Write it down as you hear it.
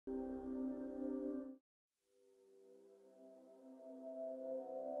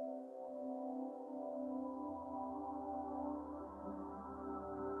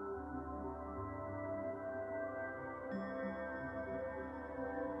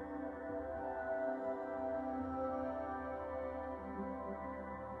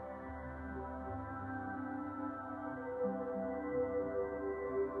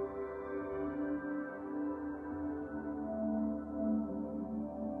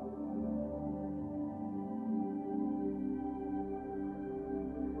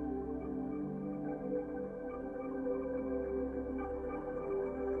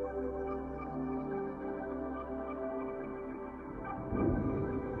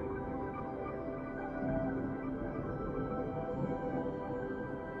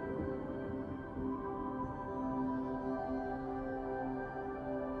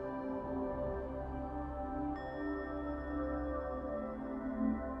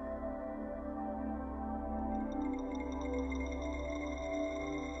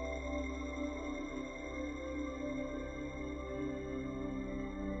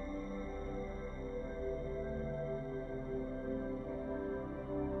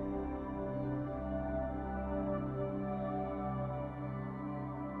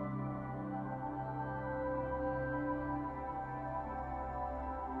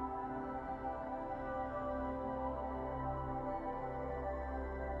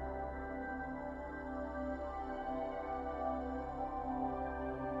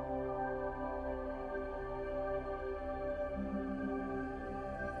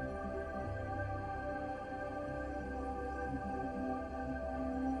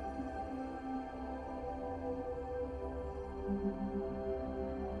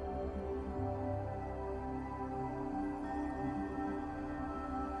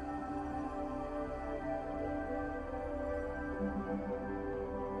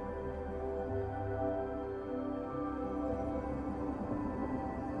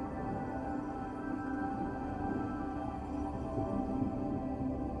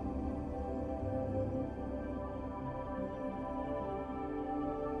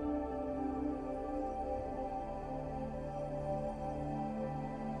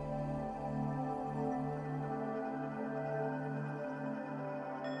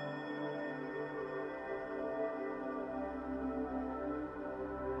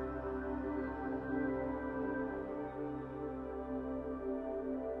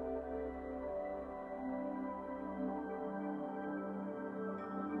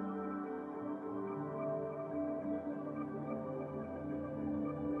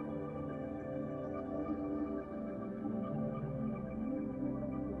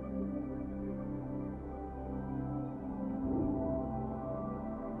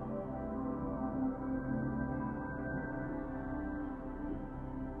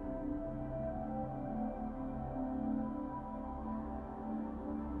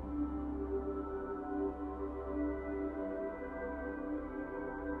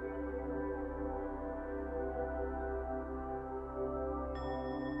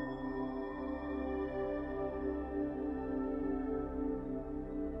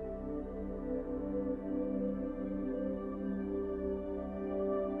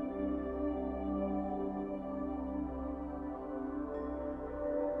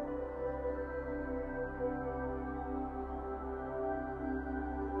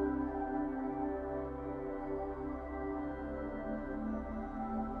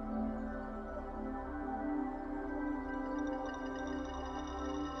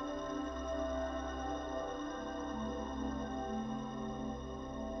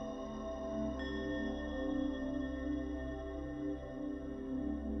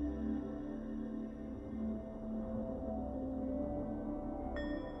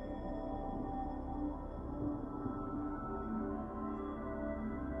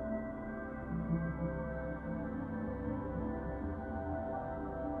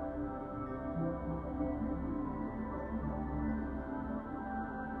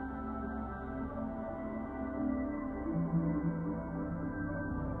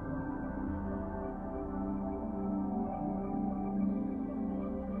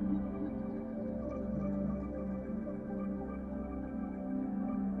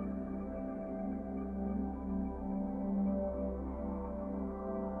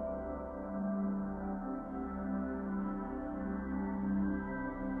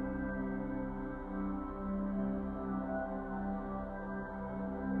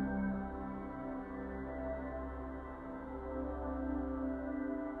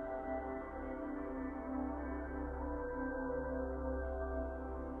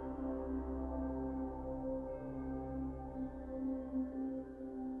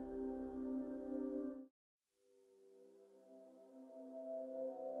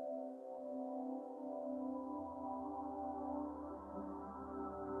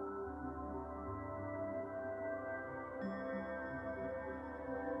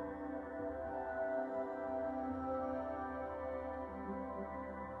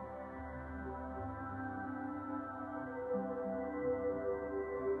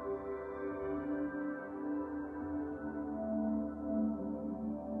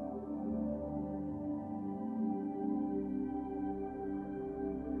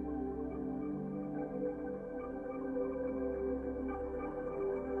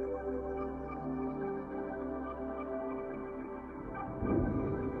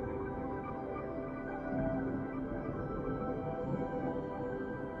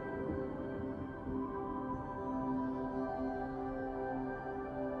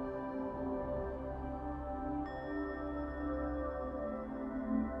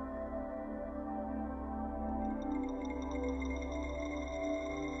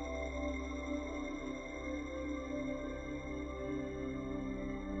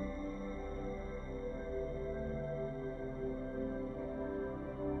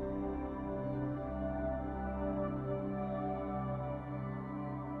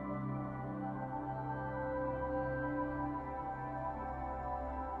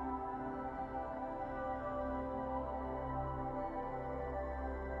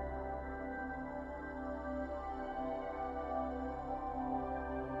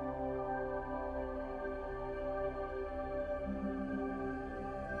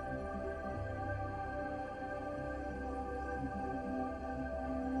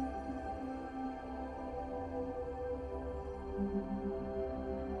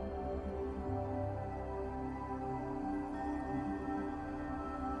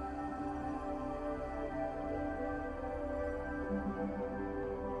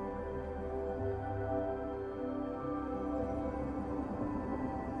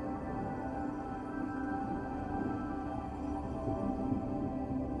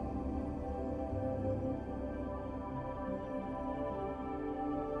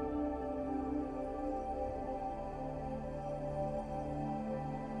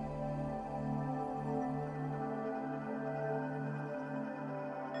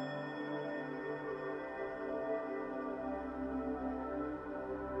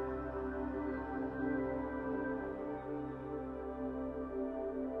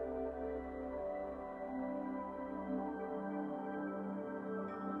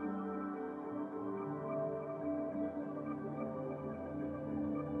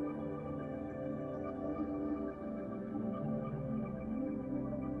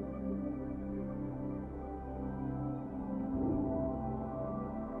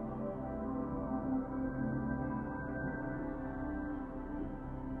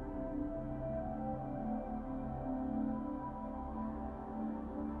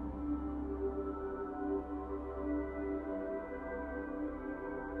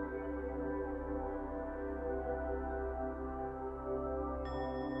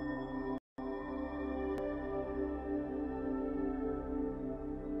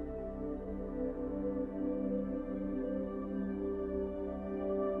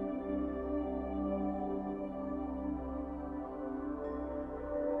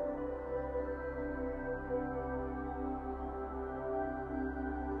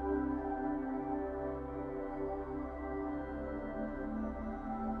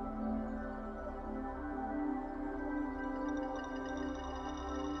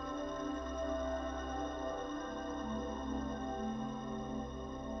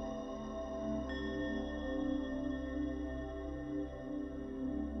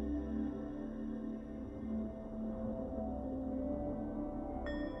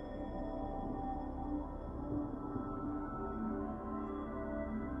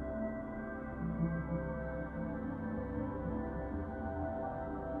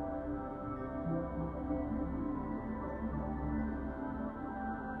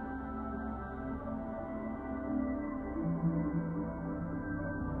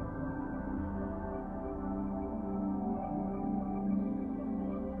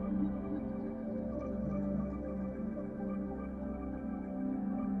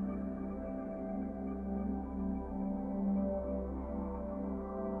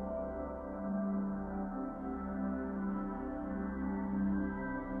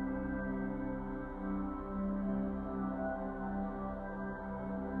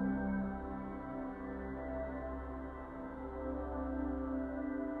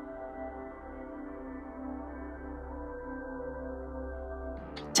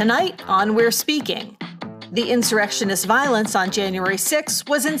Tonight on We're Speaking, the insurrectionist violence on January 6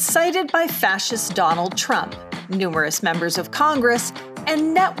 was incited by fascist Donald Trump, numerous members of Congress,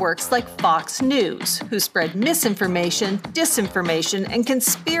 and networks like Fox News, who spread misinformation, disinformation, and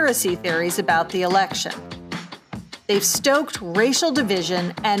conspiracy theories about the election. They've stoked racial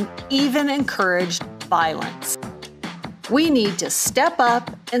division and even encouraged violence. We need to step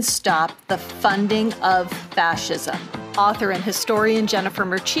up and stop the funding of fascism. Author and historian Jennifer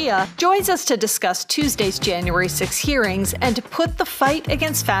Mercieca joins us to discuss Tuesday's January 6 hearings and to put the fight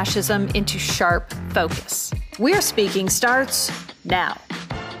against fascism into sharp focus. We're Speaking starts now.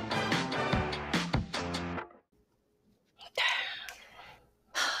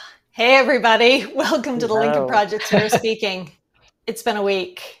 Hey, everybody. Welcome to the Lincoln Project's We're Speaking. It's been a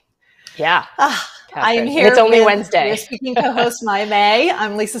week. Yeah. I am here. It's only Wednesday. We're Speaking co-host May.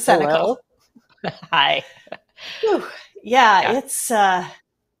 I'm Lisa Senecal. Hi. Whew. Yeah,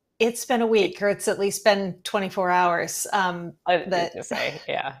 it's been a week, or it's at least been 24 hours. I was to say,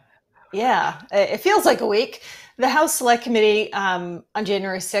 yeah. Yeah, it feels like a week. The House Select Committee on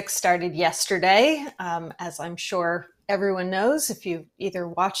January 6th started yesterday. As I'm sure everyone knows, if you either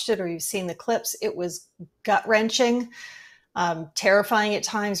watched it or you've seen the clips, it was gut-wrenching, terrifying at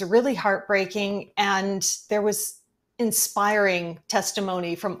times, really heartbreaking. And there was inspiring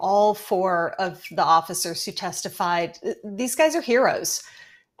testimony from all four of the officers who testified. These guys are heroes.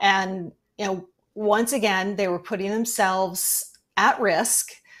 And, once again, they were putting themselves at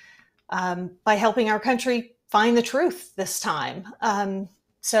risk by helping our country find the truth this time.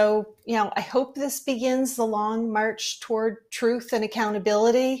 So, I hope this begins the long march toward truth and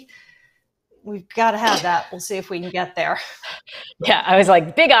accountability. We've got to have that. We'll see if we can get there. Yeah, I was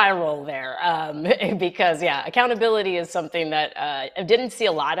like, big eye roll there, because, accountability is something that I didn't see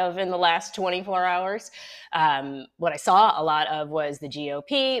a lot of in the last 24 hours. What I saw a lot of was the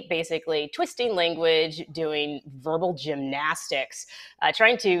GOP basically twisting language, doing verbal gymnastics,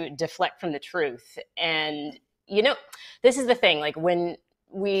 trying to deflect from the truth. And, this is the thing, like when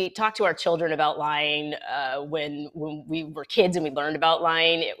we talk to our children about lying, when we were kids and we learned about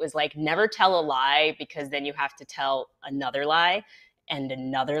lying, it was like, never tell a lie, because then you have to tell another lie and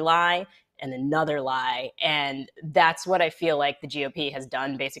another lie and another lie. And that's what I feel like the GOP has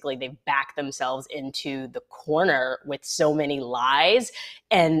done. Basically, they've backed themselves into the corner with so many lies,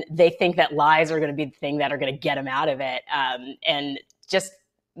 and they think that lies are going to be the thing that are going to get them out of it. And just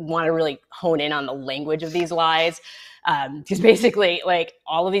want to really hone in on the language of these lies. Because basically, like,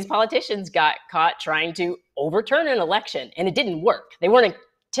 all of these politicians got caught trying to overturn an election, and it didn't work. They weren't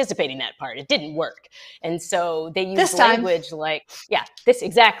anticipating that part. It didn't work. And so they used language like, this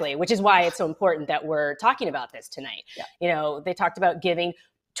exactly, which is why it's so important that we're talking about this tonight. Yeah. They talked about giving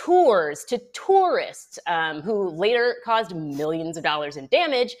tours to tourists who later caused millions of dollars in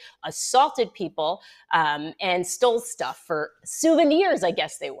damage, assaulted people, and stole stuff for souvenirs, I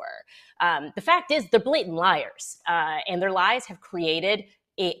guess they were. The fact is, they're blatant liars, and their lies have created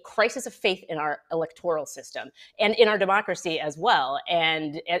a crisis of faith in our electoral system and in our democracy as well.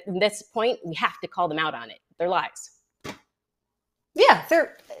 And at this point, we have to call them out on it. They're lies. Yeah,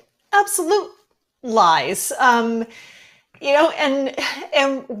 they're absolute lies. And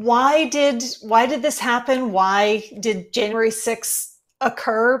why did this happen? Why did January 6th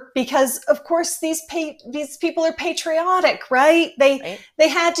occur? Because of course these people are patriotic, right? They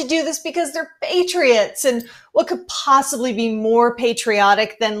had to do this because they're patriots. And what could possibly be more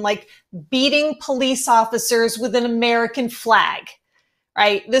patriotic than like beating police officers with an American flag,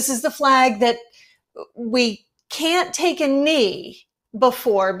 right? This is the flag that we can't take a knee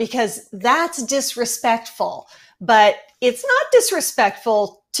before because that's disrespectful. But it's not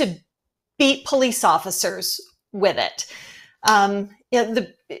disrespectful to beat police officers with it.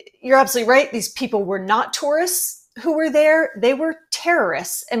 You're absolutely right. These people were not tourists who were there. They were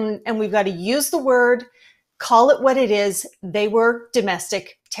terrorists. And we've got to use the word, call it what it is. They were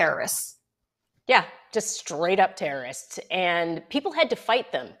domestic terrorists. Yeah, just straight up terrorists. And people had to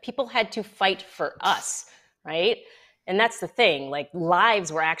fight them. People had to fight for us, right? And that's the thing, like,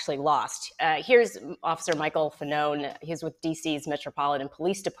 lives were actually lost. Here's Officer Michael Fanone. He's with DC's Metropolitan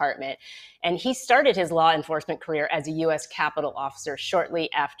Police Department. And he started his law enforcement career as a U.S. Capitol officer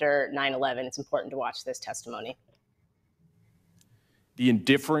shortly after 9/11. It's important to watch this testimony. The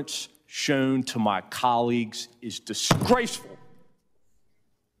indifference shown to my colleagues is disgraceful.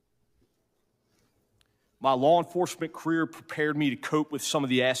 My law enforcement career prepared me to cope with some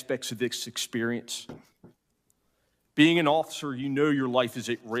of the aspects of this experience. Being an officer, you know your life is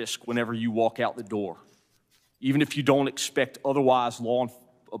at risk whenever you walk out the door, even if you don't expect otherwise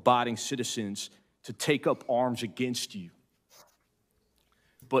law-abiding citizens to take up arms against you.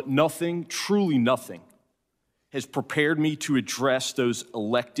 but nothing, truly nothing, has prepared me to address those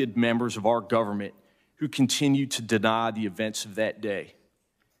elected members of our government who continue to deny the events of that day,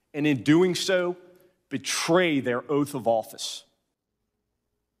 and in doing so, betray their oath of office.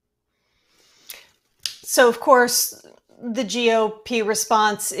 So, of course, the GOP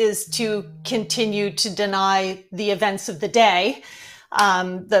response is to continue to deny the events of the day.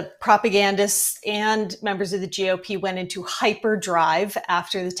 The propagandists and members of the GOP went into hyperdrive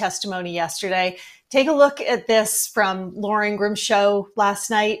after the testimony yesterday. Take a look at this from Laura Ingram's show last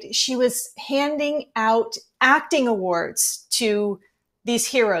night. She was handing out acting awards to these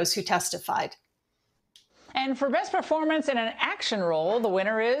heroes who testified. And for best performance in an action role, the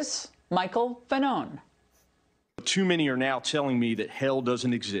winner is Michael Fanone. Too many are now telling me that hell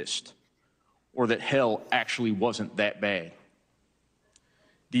doesn't exist, or that hell actually wasn't that bad.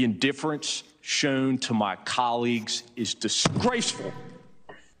 The indifference shown to my colleagues is disgraceful.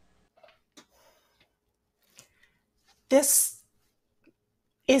 This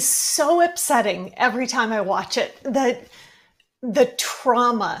is so upsetting every time I watch it. The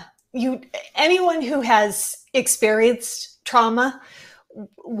trauma, anyone who has experienced trauma,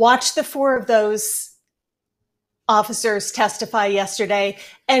 watched the four of those officers testify yesterday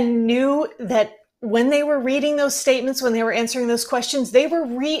and knew that when they were reading those statements, when they were answering those questions, they were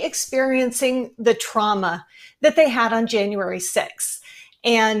re-experiencing the trauma that they had on January 6th.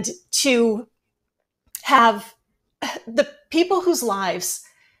 And to have the people whose lives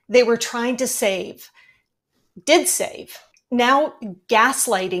they were trying to save, did save, now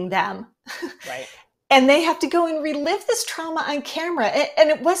gaslighting them. Right. And they have to go and relive this trauma on camera. And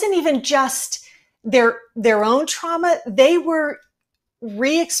it wasn't even just their own trauma. They were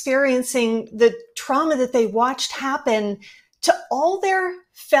re-experiencing the trauma that they watched happen to all their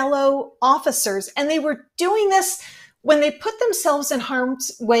fellow officers. And they were doing this when they put themselves in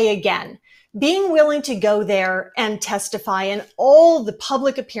harm's way again, being willing to go there and testify in all the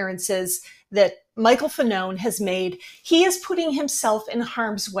public appearances that Michael Fanone has made. He is putting himself in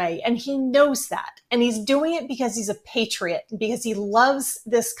harm's way, and he knows that. And he's doing it because he's a patriot, because he loves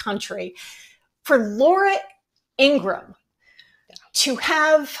this country. For Laura Ingram to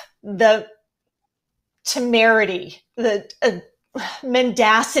have the temerity, the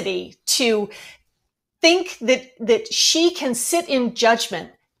mendacity to think that she can sit in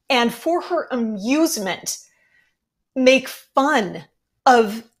judgment and for her amusement make fun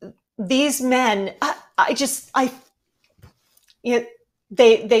of these men,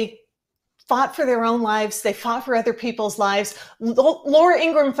 they fought for their own lives. They fought for other people's lives. Laura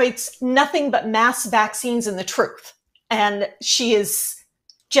Ingram fights nothing but mass vaccines and the truth. And she is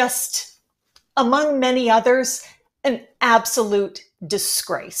just, among many others, an absolute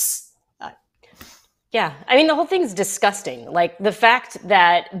disgrace. Yeah, I mean, the whole thing's disgusting. Like, the fact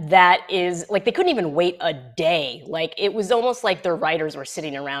that is, like, they couldn't even wait a day. Like, it was almost like their writers were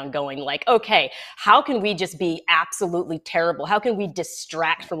sitting around going, like, okay, how can we just be absolutely terrible? How can we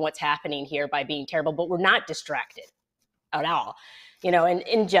distract from what's happening here by being terrible? But we're not distracted at all. You know, and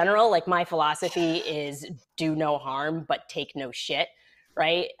in general, like, my philosophy is do no harm, but take no shit.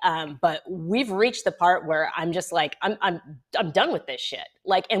 Right. But we've reached the part where I'm just like, I'm done with this shit.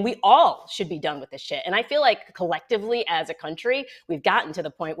 Like, and we all should be done with this shit. And I feel like collectively as a country, we've gotten to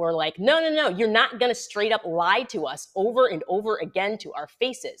the point where like, no, you're not going to straight up lie to us over and over again to our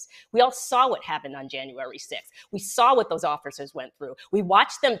faces. We all saw what happened on January 6th. We saw what those officers went through. We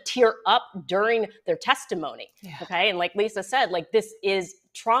watched them tear up during their testimony. Yeah. Okay. And like Lisa said, like, this is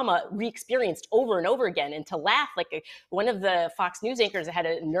trauma re-experienced over and over again. And to laugh, like one of the Fox News anchors had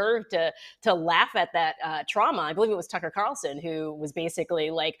a nerve to laugh at that trauma. I believe it was Tucker Carlson, who was basically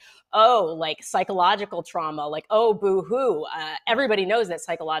like, oh, like psychological trauma, like, oh, boo-hoo. Everybody knows that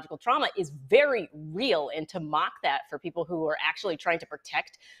psychological trauma is very real. And to mock that for people who are actually trying to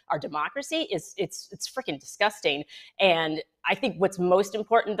protect our democracy it's freaking disgusting. And I think what's most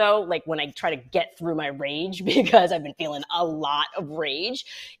important, though, like when I try to get through my rage, because I've been feeling a lot of rage,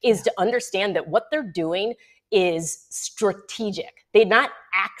 is to understand that what they're doing is strategic. They're not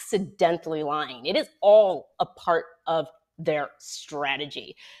accidentally lying. It is all a part of their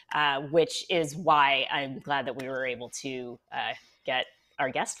strategy, which is why I'm glad that we were able to get our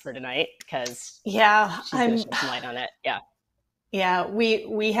guest for tonight, because she's going to shed some light on it. Yeah,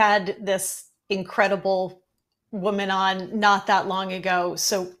 we had this incredible woman on not that long ago.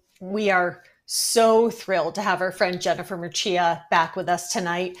 So we are so thrilled to have our friend Jennifer Mercieca back with us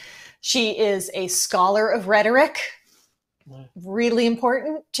tonight. She is a scholar of rhetoric. Really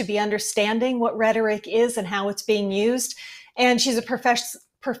important to be understanding what rhetoric is and how it's being used. And she's a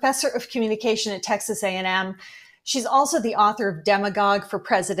professor of communication at Texas A&M. She's also the author of Demagogue for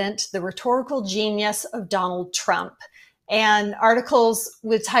President, The Rhetorical Genius of Donald Trump, and articles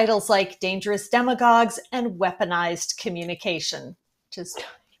with titles like Dangerous Demagogues and Weaponized Communication, which is,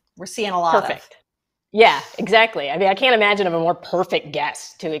 we're seeing a lot of. Yeah, exactly. I mean, I can't imagine of a more perfect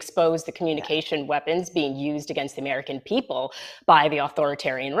guest to expose the communication weapons being used against the American people by the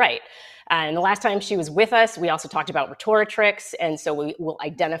authoritarian right. And the last time she was with us, we also talked about rhetoric-tricks. And so we will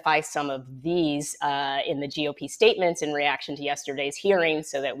identify some of these in the GOP statements in reaction to yesterday's hearing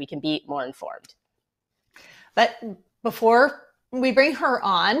so that we can be more informed. But before we bring her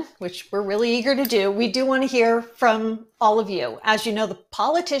on, which we're really eager to do, we do want to hear from all of you. As you know, the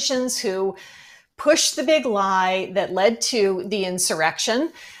politicians who pushed the big lie that led to the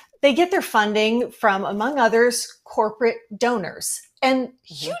insurrection, they get their funding from, among others, corporate donors, and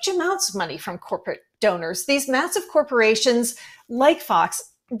huge amounts of money from corporate donors. These massive corporations like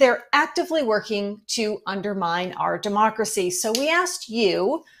Fox, they're actively working to undermine our democracy. So we asked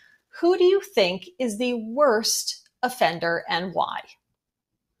you, who do you think is the worst offender and why?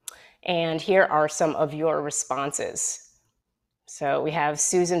 And here are some of your responses. So we have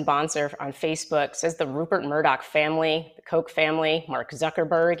Susan Bonser on Facebook, says the Rupert Murdoch family, the Koch family, Mark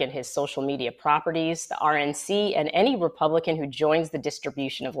Zuckerberg and his social media properties, the RNC, and any Republican who joins the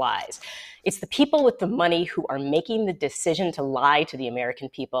distribution of lies. It's the people with the money who are making the decision to lie to the American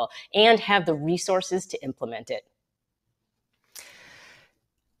people and have the resources to implement it.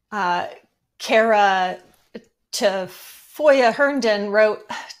 Kara Tafoya Herndon wrote,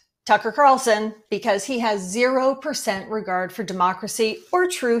 Tucker Carlson, because he has 0% regard for democracy or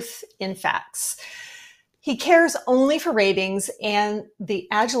truth in facts. He cares only for ratings and the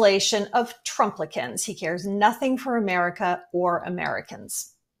adulation of Trumplicans. He cares nothing for America or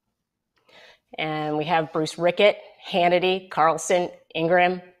Americans. And we have Bruce Rickett, Hannity, Carlson,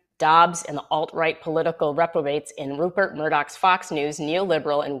 Ingram, Dobbs, and the alt-right political reprobates in Rupert Murdoch's Fox News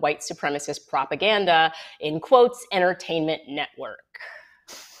neoliberal and white supremacist propaganda, in quotes, entertainment network.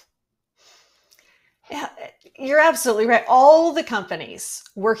 Yeah, you're absolutely right. All the companies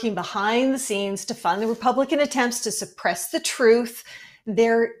working behind the scenes to fund the Republican attempts to suppress the truth,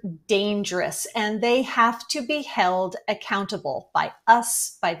 they're dangerous and they have to be held accountable by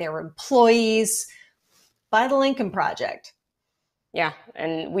us, by their employees, by the Lincoln Project. Yeah,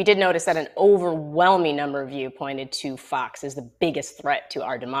 and we did notice that an overwhelming number of you pointed to Fox as the biggest threat to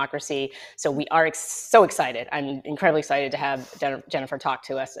our democracy. So we are so excited. I'm incredibly excited to have Jennifer talk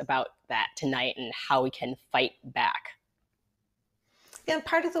to us about that tonight and how we can fight back. Yeah,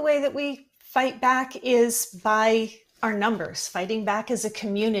 part of the way that we fight back is by our numbers, fighting back as a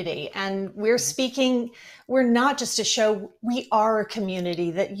community. And we're speaking, we're not just a show, we are a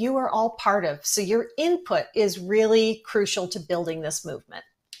community that you are all part of. So your input is really crucial to building this movement.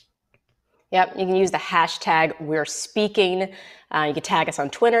 Yep, you can use the hashtag We're Speaking. You can tag us on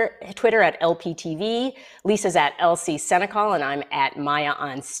Twitter at LPTV. Lisa's at LC Senecal, and I'm at Maya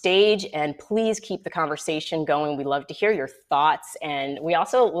on Stage. And please keep the conversation going. We love to hear your thoughts, and we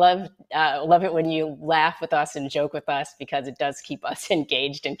also love it when you laugh with us and joke with us because it does keep us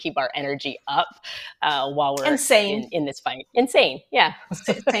engaged and keep our energy up while we're in this fight. Insane, yeah.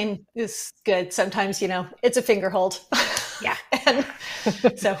 Sane is good. Sometimes, it's a finger hold. Yeah. And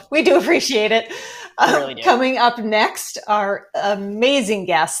so we do appreciate it. Really do. Coming up next, our amazing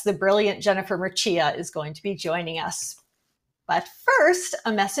guest, the brilliant Jennifer Mercieca, is going to be joining us. But first,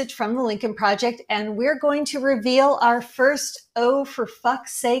 a message from the Lincoln Project, and we're going to reveal our first Oh, for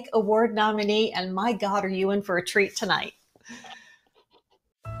Fuck's Sake award nominee. And my God, are you in for a treat tonight?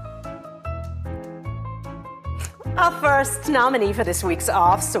 Our first nominee for this week's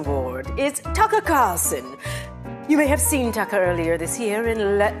OFFS Award is Tucker Carlson. You may have seen Tucker earlier this year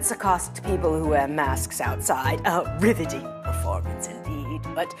in Let's Accost People Who Wear Masks Outside. A riveting performance indeed,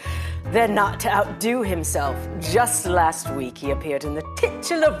 but they're not to outdo himself. Just last week, he appeared in the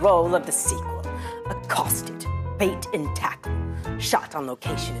titular role of the sequel, Accosted, Bait and Tackle, shot on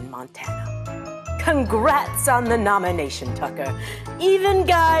location in Montana. Congrats on the nomination, Tucker. Even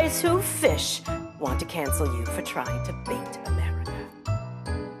guys who fish want to cancel you for trying to bait America.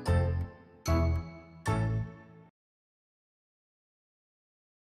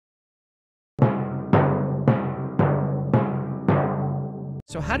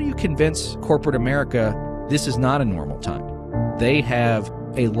 So how do you convince corporate America this is not a normal time? They have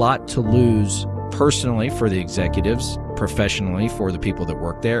a lot to lose personally for the executives, professionally for the people that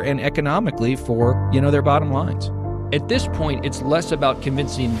work there, and economically for, their bottom lines. At this point, it's less about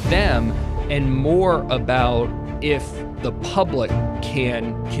convincing them and more about if the public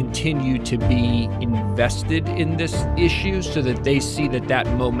can continue to be invested in this issue so that they see that that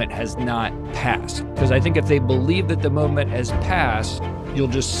moment has not passed. Because I think if they believe that the moment has passed, you'll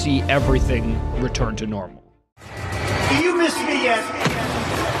just see everything return to normal. Do you miss me yet?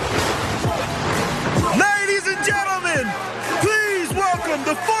 Ladies and gentlemen, please welcome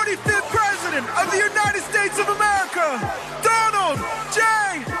the 45th President of the United States of America, Donald J.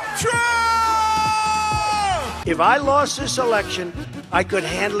 Trump! If I lost this election, I could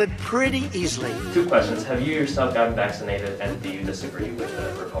handle it pretty easily. 2 questions. Have you yourself gotten vaccinated, and do you disagree with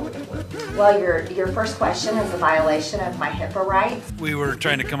the Republican whip? Well, your first question is a violation of my HIPAA rights. We were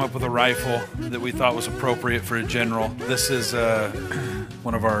trying to come up with a rifle that we thought was appropriate for a general. This is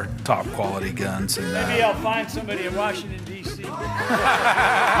one of our top quality guns. And, maybe I'll find somebody in Washington, D.C.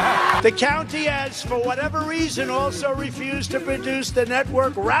 The county has, for whatever reason, also refused to produce the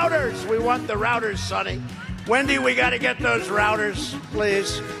network routers. We want the routers, Sonny. Wendy, we got to get those routers,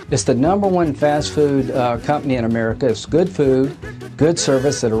 please. It's the #1 fast food company in America. It's good food, good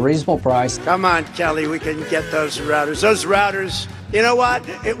service at a reasonable price. Come on, Kelly, we can get those routers. Those routers, you know what?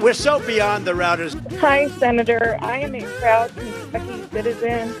 We're so beyond the routers. Hi, Senator. I am a proud Kentucky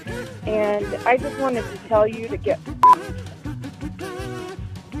citizen, and I just wanted to tell you to get...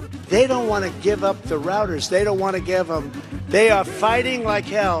 They don't want to give up the routers. They don't want to give them. They are fighting like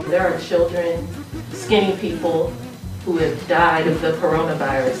hell. There are children, skinny people who have died of the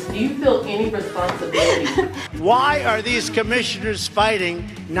coronavirus. Do you feel any responsibility? Why are these commissioners fighting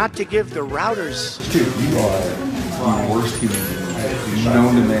not to give the routers? Dude, you are the worst human being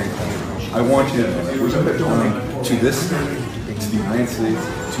known to mankind. I want you to know that what you're doing to this state, to the United States,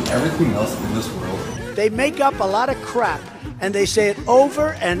 to everything else in this world. They make up a lot of crap, and they say it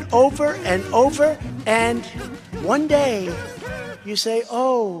over and over and over, and one day you say,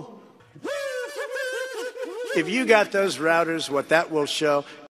 oh, if you got those routers, what that will show.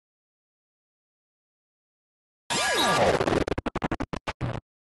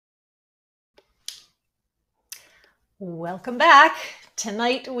 Welcome back.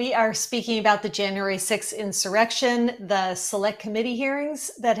 Tonight we are speaking about the January 6th insurrection, the select committee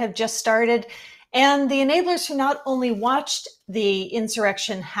hearings that have just started, and the enablers who not only watched the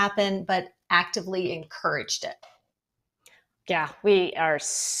insurrection happen, but actively encouraged it. Yeah, we are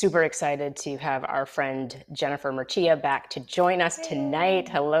super excited to have our friend Jennifer Mercieca back to join us tonight.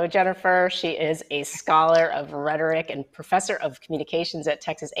 Hello, Jennifer. She is a scholar of rhetoric and professor of communications at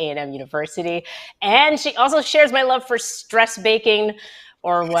Texas A&M University. And she also shares my love for stress baking,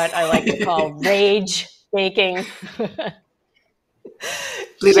 or what I like to call rage baking.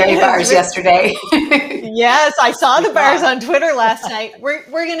 Blueberry bars yesterday. Yes, I saw the bars on Twitter last night. We're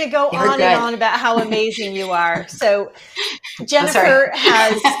going to go on and on about how amazing you are. So Jennifer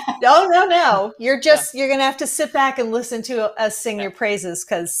has, no. You're going to have to sit back and listen to us sing your praises,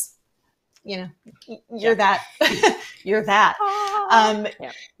 because, you know, you're that. You're that.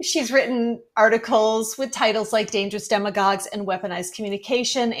 She's written articles with titles like Dangerous Demagogues and Weaponized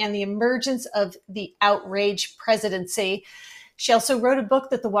Communication and the Emergence of the Outrage Presidency. She also wrote a book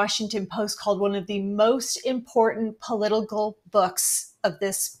that the Washington Post called one of the most important political books of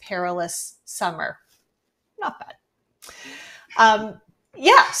this perilous summer. Not bad.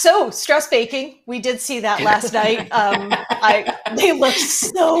 So stress baking. We did see that last night. They looked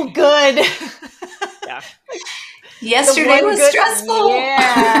so good. Yeah. Yesterday was stressful.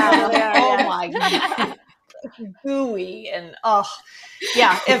 Yeah. Oh my God. Gooey and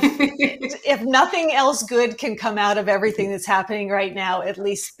if nothing else good can come out of everything that's happening right now, at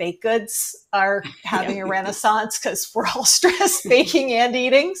least baked goods are having a renaissance, because we're all stressed baking and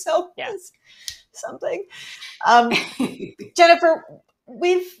eating. So it's something. Jennifer,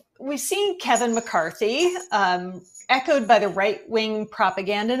 we've seen Kevin McCarthy echoed by the right-wing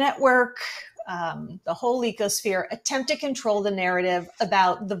propaganda network, the whole ecosphere, attempt to control the narrative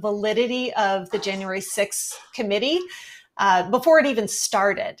about the validity of the January 6th committee before it even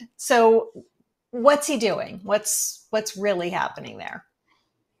started. So what's he doing? What's really happening there?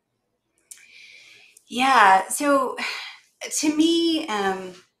 Yeah, so to me,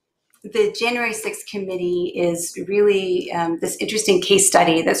 the January 6th committee is really this interesting case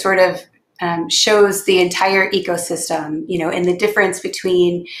study that sort of shows the entire ecosystem, and the difference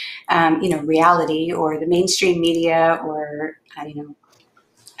between, reality or the mainstream media, or, I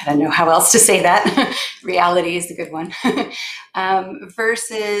don't know how else to say that. Reality is a good one.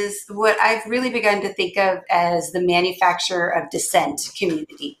 Versus what I've really begun to think of as the manufacture of dissent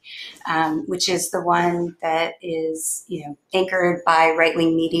community, which is the one that is, anchored by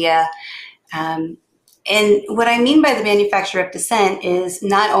right-wing media. And what I mean by the manufacture of dissent is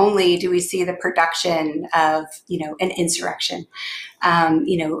not only do we see the production of, an insurrection,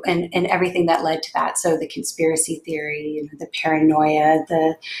 and everything that led to that. So the conspiracy theory, the paranoia,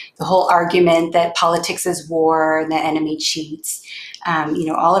 the whole argument that politics is war and the enemy cheats,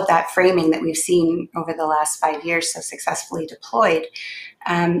 all of that framing that we've seen over the last 5 years so successfully deployed.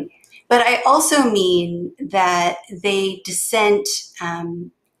 But I also mean that they dissent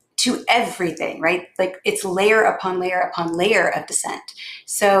to everything, right? Like it's layer upon layer upon layer of dissent.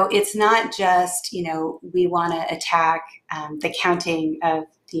 So it's not just, we want to attack the counting of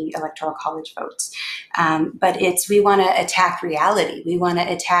the Electoral College votes, but we want to attack reality. We want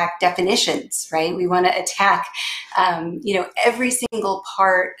to attack definitions, right? We want to attack, every single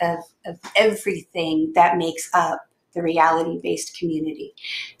part of everything that makes up the reality-based community.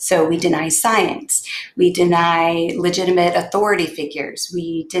 So we deny science, we deny legitimate authority figures,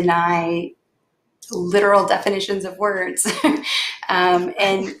 we deny literal definitions of words,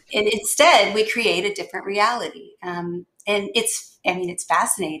 and instead we create a different reality. And it's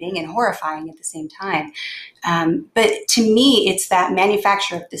fascinating and horrifying at the same time. But to me, it's that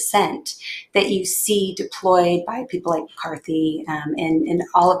manufacture of dissent that you see deployed by people like McCarthy and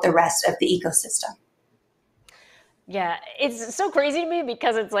all of the rest of the ecosystem. Yeah, it's so crazy to me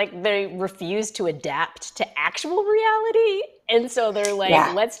because it's like they refuse to adapt to actual reality. And so they're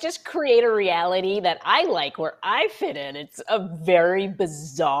like, let's just create a reality that I like, where I fit in. It's a very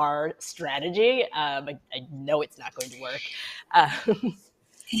bizarre strategy. I know it's not going to work.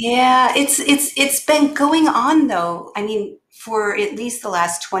 Yeah, it's been going on though. I mean, for at least the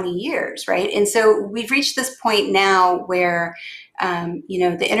last 20 years, right? And so we've reached this point now where,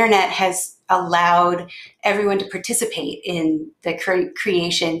 the internet has allowed everyone to participate in the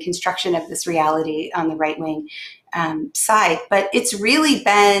construction of this reality on the right wing side. But it's really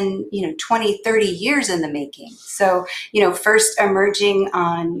been, 20, 30 years in the making. So, first emerging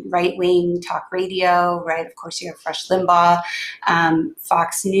on right wing talk radio, right? Of course, you have Rush Limbaugh,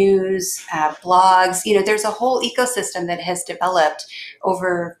 Fox News, blogs. There's a whole ecosystem that has developed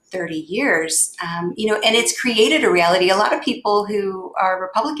over 30 years, and it's created a reality. A lot of people who are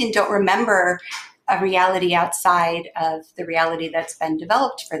Republican don't remember a reality outside of the reality that's been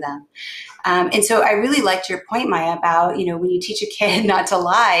developed for them. And so I really liked your point, Maya, about, when you teach a kid not to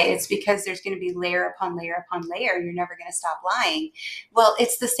lie, it's because there's going to be layer upon layer upon layer. You're never going to stop lying. Well,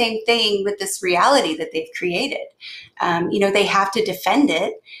 it's the same thing with this reality that they've created. They have to defend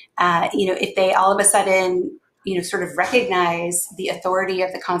it. If they all of a sudden, sort of recognize the authority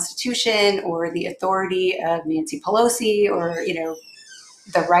of the Constitution or the authority of Nancy Pelosi or,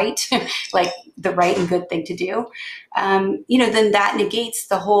 the right, like the right and good thing to do, then that negates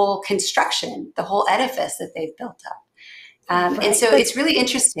the whole construction, the whole edifice that they've built up. And so it's really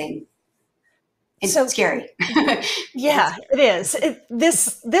interesting. It's scary. Yeah, it is.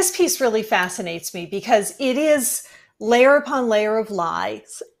 This piece really fascinates me because it is layer upon layer of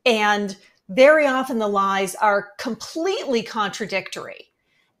lies. And very often the lies are completely contradictory.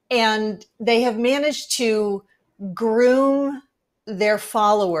 And they have managed to groom their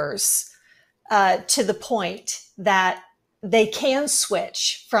followers to the point that they can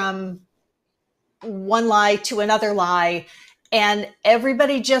switch from one lie to another lie, and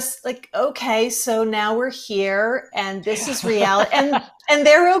everybody just like, okay, so now we're here and this is reality, and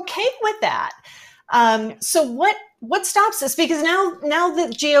they're okay with that. So what stops this? Because now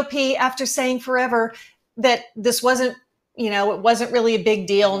the GOP, after saying forever that this wasn't, it wasn't really a big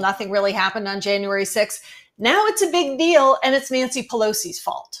deal, nothing really happened on January 6th. Now it's a big deal, and it's Nancy Pelosi's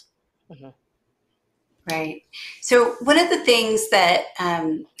fault. Mm-hmm. Right. So one of the things that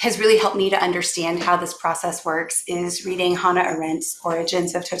has really helped me to understand how this process works is reading Hannah Arendt's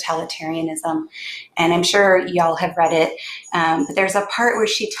Origins of Totalitarianism. And I'm sure y'all have read it. But there's a part where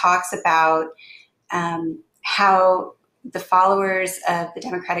she talks about how the followers of the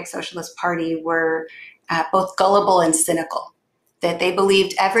Democratic Socialist Party were both gullible and cynical, that they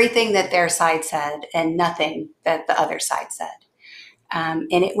believed everything that their side said and nothing that the other side said.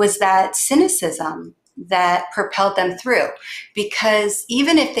 And it was that cynicism that propelled them through, because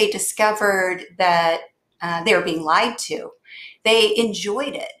even if they discovered that they were being lied to, they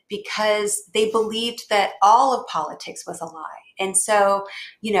enjoyed it because they believed that all of politics was a lie. And so,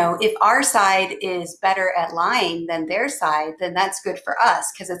 if our side is better at lying than their side, then that's good for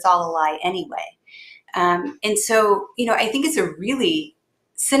us because it's all a lie anyway. And so, I think it's a really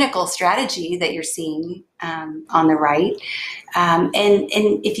cynical strategy that you're seeing on the right. And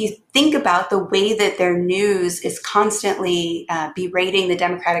if you think about the way that their news is constantly berating the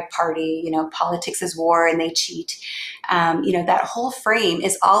Democratic Party, politics is war and they cheat, that whole frame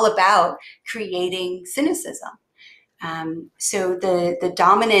is all about creating cynicism. So the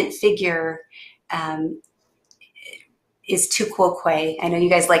dominant figure is tu quo que. I know you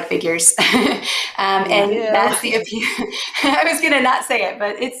guys like figures. And that's the appeal. I was going to not say it,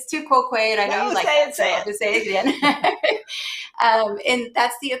 but it's tu quo que, and I know you like it, so I'll just say it again. And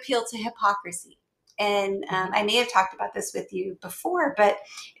that's the appeal to hypocrisy. And I may have talked about this with you before, but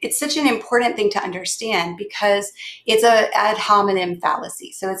it's such an important thing to understand because it's a ad hominem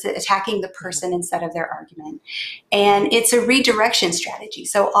fallacy. So it's attacking the person instead of their argument. And it's a redirection strategy.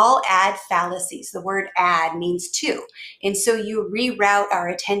 So all ad fallacies, the word ad means to. And so you reroute our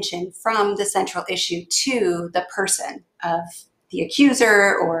attention from the central issue to the person of the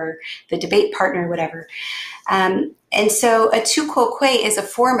accuser or the debate partner, whatever. And so a tu quo que is a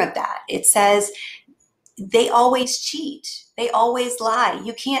form of that. It says, they always cheat. They always lie.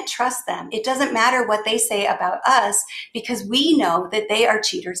 You can't trust them. It doesn't matter what they say about us because we know that they are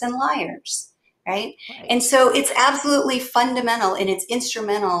cheaters and liars, right? And so it's absolutely fundamental and it's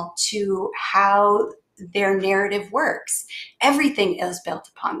instrumental to how their narrative works. Everything is built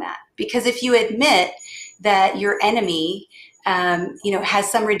upon that because if you admit that your enemy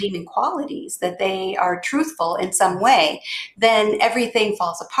has some redeeming qualities, that they are truthful in some way, then everything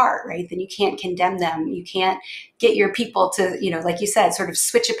falls apart, right? Then you can't condemn them. You can't get your people to, like you said, sort of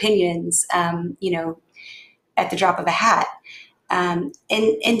switch opinions, at the drop of a hat.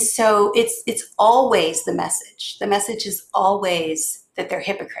 And so it's always the message. The message is always that they're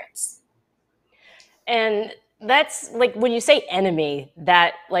hypocrites. And that's like when you say enemy,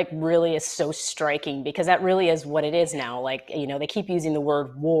 that like really is so striking because that really is what it is now. Like, they keep using the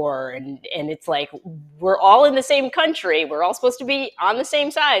word war and it's like, we're all in the same country. We're all supposed to be on the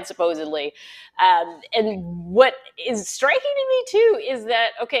same side, supposedly. And what is striking to me too is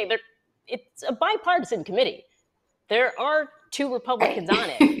that, okay, it's a bipartisan committee. There are 2 Republicans on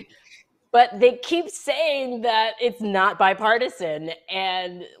it. But they keep saying that it's not bipartisan.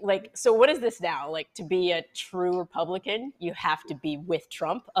 And so what is this now? Like, to be a true Republican, you have to be with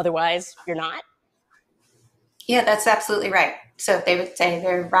Trump. Otherwise, you're not? Yeah, that's absolutely right. So they would say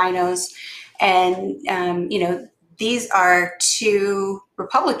they're rhinos. And, these are 2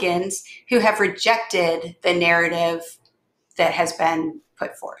 Republicans who have rejected the narrative that has been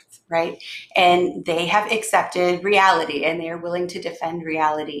put forth, right? And they have accepted reality and they are willing to defend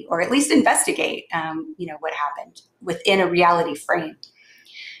reality or at least investigate, what happened within a reality frame.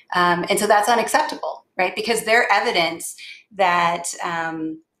 And so that's unacceptable, right? Because they're evidence that,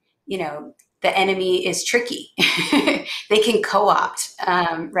 the enemy is tricky. They can co-opt,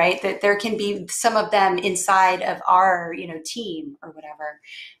 right? That there can be some of them inside of our, team or whatever,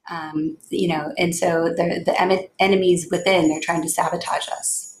 and so the enemies within, they're trying to sabotage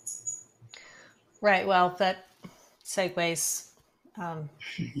us. Right. Well, that segues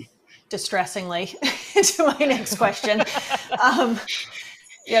distressingly into my next question.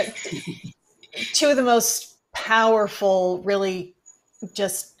 2 of the most powerful, really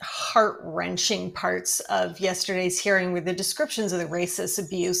just heart-wrenching parts of yesterday's hearing were the descriptions of the racist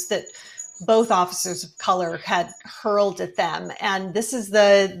abuse that both officers of color had hurled at them. And this is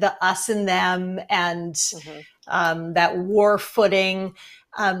the us and them and that war footing.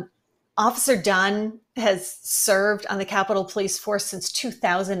 Officer Dunn has served on the Capitol Police Force since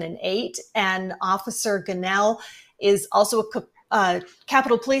 2008, and Officer Gunnell is also a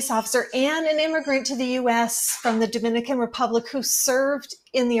Capitol Police officer and an immigrant to the U.S. from the Dominican Republic who served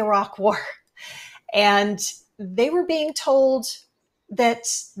in the Iraq War. And they were being told that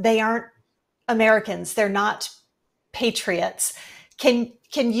they aren't Americans, they're not patriots. Can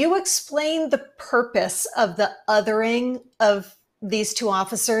you explain the purpose of the othering of these 2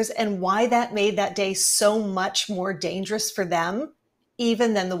 officers and why that made that day so much more dangerous for them,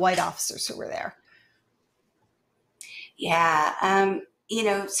 even than the white officers who were there? Yeah.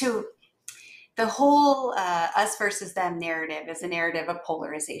 So the whole us versus them narrative is a narrative of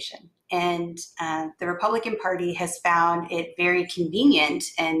polarization. And the Republican Party has found it very convenient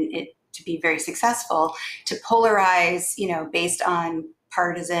and it to be very successful to polarize, based on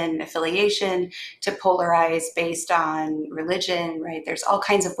partisan affiliation, to polarize based on religion, right? There's all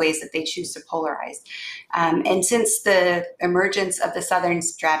kinds of ways that they choose to polarize. And since the emergence of the Southern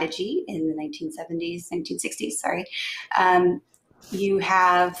strategy in the 1960s, you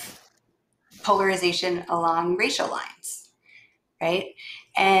have polarization along racial lines. right?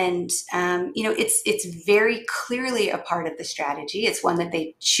 And it's very clearly a part of the strategy. It's one that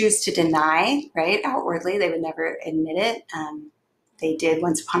they choose to deny, right? Outwardly, they would never admit it. They did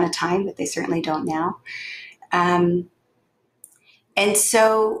once upon a time, but they certainly don't now. And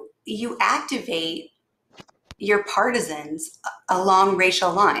so you activate your partisans along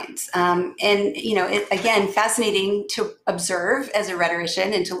racial lines. Again, fascinating to observe as a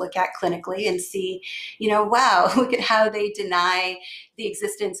rhetorician and to look at clinically and see, wow, look at how they deny the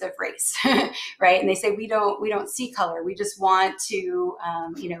existence of race, right? And they say, we don't see color. We just want to,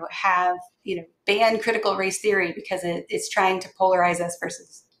 ban critical race theory because it's trying to polarize us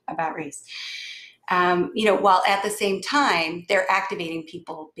versus about race. While at the same time, they're activating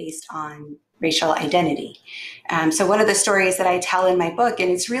people based on racial identity. So one of the stories that I tell in my book, and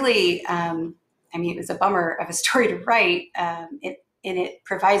it's really, it was a bummer of a story to write, it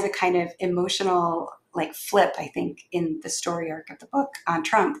provides a kind of emotional flip, I think, in the story arc of the book on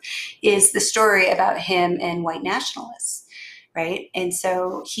Trump, is the story about him and white nationalists. Right. And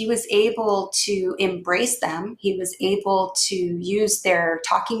so he was able to embrace them. He was able to use their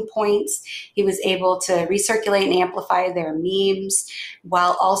talking points. He was able to recirculate and amplify their memes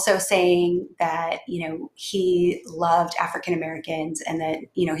while also saying that, he loved African Americans and that,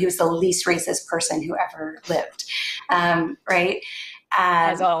 he was the least racist person who ever lived. Right.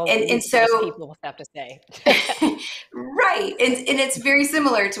 As all and so people have to say. Right. And it's very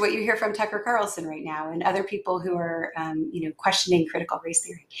similar to what you hear from Tucker Carlson right now and other people who are, questioning critical race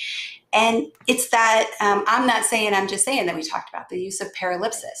theory. And it's that, I'm not saying, I'm just saying that we talked about the use of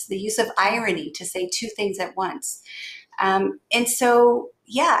paralipsis, the use of irony to say two things at once. And so,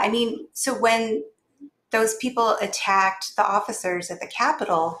 so when those people attacked the officers at the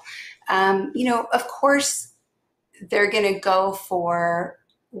Capitol, of course, they're going to go for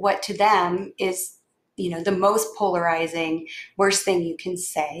what to them is, the most polarizing, worst thing you can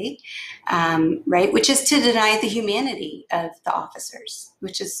say, right? Which is to deny the humanity of the officers,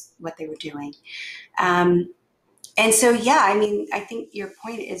 which is what they were doing. And so, I think your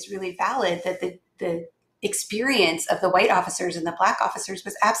point is really valid that the experience of the white officers and the black officers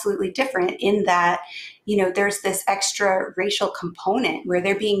was absolutely different in that, there's this extra racial component where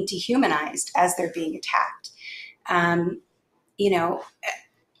they're being dehumanized as they're being attacked.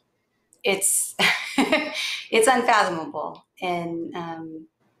 It's it's unfathomable, and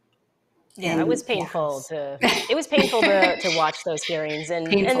it was painful to watch those hearings and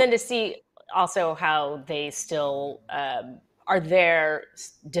then to see also how they still are there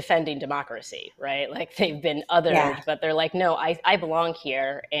defending democracy, right? Like they've been othered, but they're like, no, I belong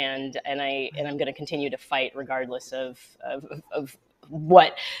here, and I'm going to continue to fight regardless of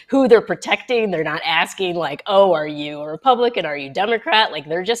who they're protecting. They're not asking like, oh, are you a Republican? Are you Democrat? Like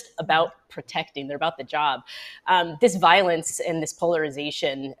they're just about protecting. They're about the job. This violence and this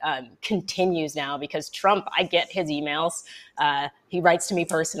polarization continues now because Trump, I get his emails. He writes to me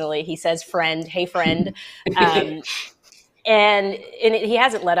personally. He says, friend, hey friend. And he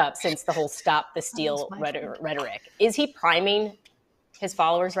hasn't let up since the whole stop the steal rhetoric. Is he priming his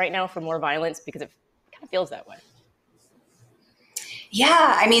followers right now for more violence? Because it kind of feels that way.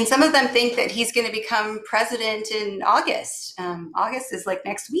 Yeah, some of them think that he's going to become president in August. August is like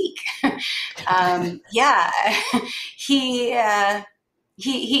next week. He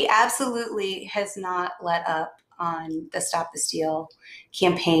absolutely has not let up on the Stop the Steal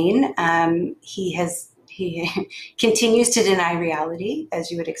campaign. He continues to deny reality,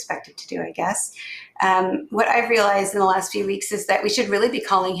 as you would expect it to do, I guess. What I've realized in the last few weeks is that we should really be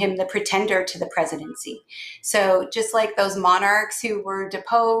calling him the pretender to the presidency. So just like those monarchs who were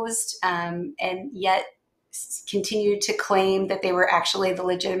deposed and yet continued to claim that they were actually the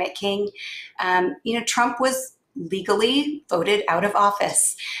legitimate king, Trump was legally voted out of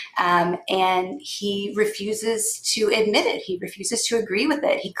office. And he refuses to admit it. He refuses to agree with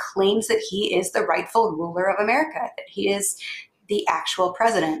it. He claims that he is the rightful ruler of America, that he is the actual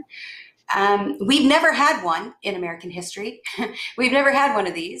president. We've never had one in American history. We've never had one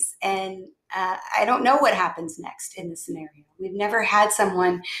of these. And I don't know what happens next in this scenario. We've never had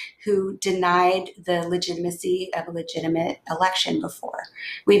someone who denied the legitimacy of a legitimate election before.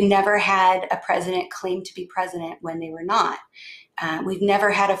 We've never had a president claim to be president when they were not. We've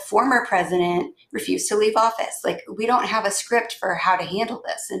never had a former president refuse to leave office. Like, we don't have a script for how to handle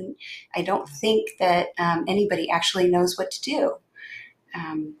this. And I don't think that anybody actually knows what to do.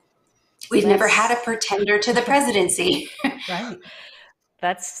 We've never had a pretender to the presidency. Right.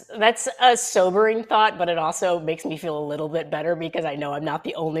 That's a sobering thought, but it also makes me feel a little bit better because I know I'm not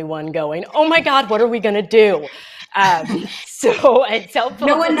the only one going, oh my God, what are we going to do? So it's helpful.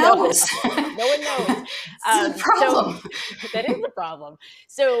 No one knows. No one knows. This is a problem. So, that is the problem.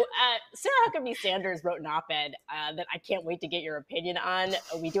 So Sarah Huckabee Sanders wrote an op-ed that I can't wait to get your opinion on.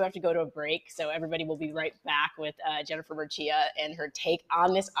 We do have to go to a break, so everybody will be right back with Jennifer Mercieca and her take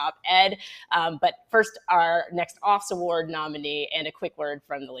on this op-ed. But first, our next Offs Award nominee and a quick word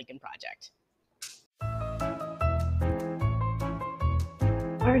from the Lincoln Project.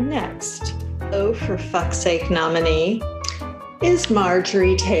 Our next Oh For Fuck's Sake nominee is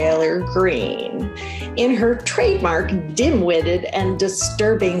Marjorie Taylor Greene. In her trademark dim-witted and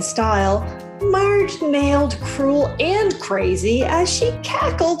disturbing style, Marge nailed cruel and crazy as she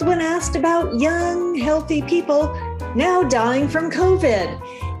cackled when asked about young, healthy people now dying from COVID.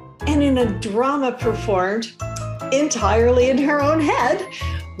 And in a drama performed entirely in her own head,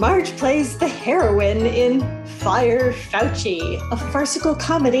 Marge plays the heroine in Fire Fauci, a farcical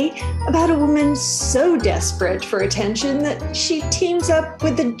comedy about a woman so desperate for attention that she teams up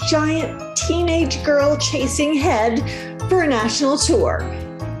with a giant teenage girl chasing head for a national tour.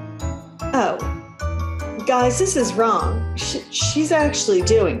 Oh, guys, this is wrong. She's actually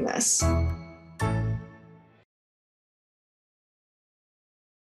doing this.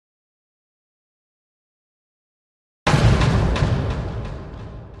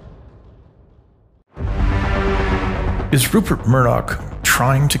 Is Rupert Murdoch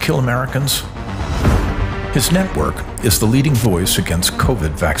trying to kill Americans? His network is the leading voice against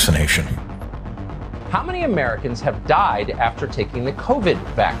COVID vaccination. How many Americans have died after taking the COVID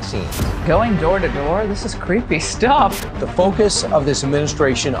vaccine? Going door to door? This is creepy stuff. The focus of this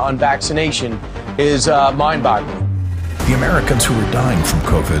administration on vaccination is mind-boggling. The Americans who are dying from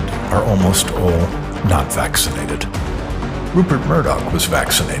COVID are almost all not vaccinated. Rupert Murdoch was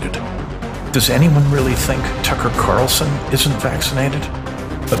vaccinated. Does anyone really think Tucker Carlson isn't vaccinated?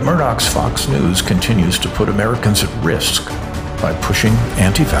 But Murdoch's Fox News continues to put Americans at risk by pushing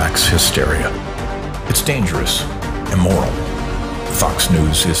anti-vax hysteria. It's dangerous, immoral. Fox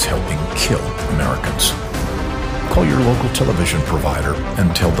News is helping kill Americans. Call your local television provider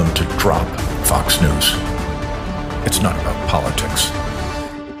and tell them to drop Fox News. It's not about politics.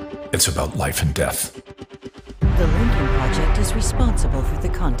 It's about life and death. The Lincoln Project is responsible for the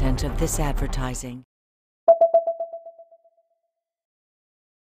content of this advertising.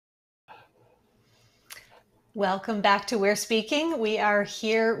 Welcome back to We're Speaking. We are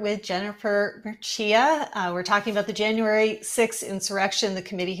here with Jennifer Mercieca. We're talking about the January 6th insurrection, the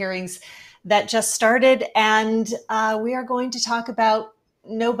committee hearings that just started, and we are going to talk about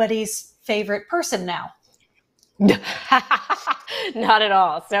nobody's favorite person now. Not at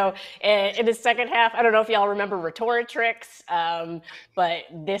all. So in the second half, I don't know if y'all remember Rhetoritrix, but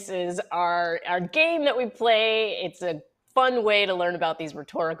this is our game that we play. It's a fun way to learn about these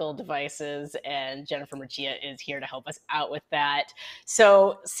rhetorical devices, and Jennifer Mercieca is here to help us out with that.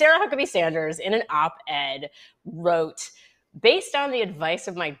 So Sarah Huckabee Sanders, in an op-ed, wrote, "Based on the advice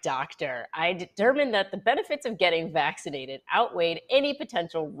of my doctor, I determined that the benefits of getting vaccinated outweighed any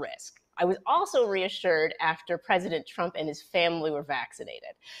potential risk. I was also reassured after President Trump and his family were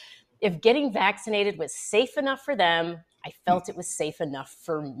vaccinated. If getting vaccinated was safe enough for them, I felt it was safe enough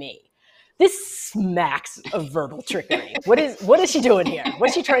for me." This smacks of verbal trickery. What is she doing here?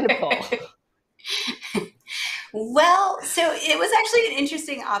 What's she trying to pull? Well, so it was actually an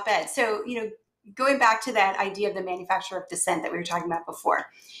interesting op-ed. So, going back to that idea of the manufacture of dissent that we were talking about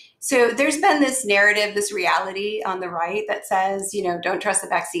before. So there's been this narrative, this reality on the right that says, don't trust the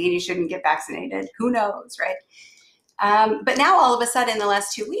vaccine, you shouldn't get vaccinated. Who knows, right? But now all of a sudden in the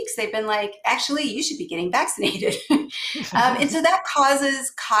last 2 weeks, they've been like, actually, you should be getting vaccinated. And so that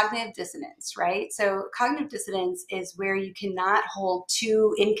causes cognitive dissonance, right? So cognitive dissonance is where you cannot hold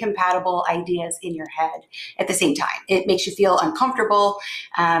two incompatible ideas in your head at the same time. It makes you feel uncomfortable,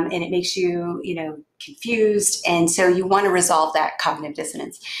 and it makes you, confused. And so you want to resolve that cognitive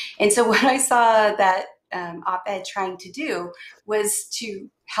dissonance. And so what I saw that op-ed trying to do was to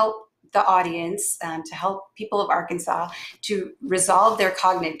help the audience, to help people of Arkansas to resolve their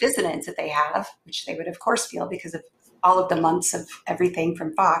cognitive dissonance that they have, which they would of course feel because of all of the months of everything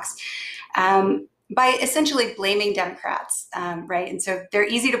from Fox, by essentially blaming Democrats, right? And so they're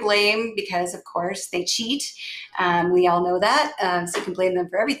easy to blame because of course they cheat. We all know that, so you can blame them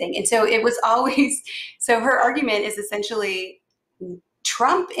for everything. And so it was always, so her argument is essentially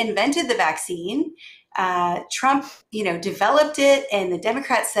Trump invented the vaccine. Trump, developed it, and the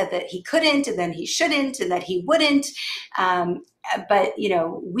Democrats said that he couldn't, and then he shouldn't, and that he wouldn't. But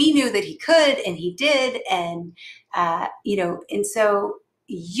we knew that he could, and he did, and and so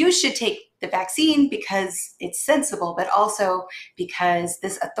you should take the vaccine because it's sensible, but also because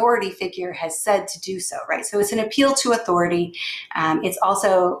this authority figure has said to do so, right? So it's an appeal to authority. It's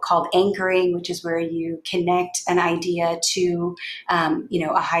also called anchoring, which is where you connect an idea to,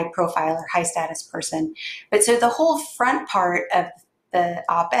 a high profile or high status person. But so the whole front part of the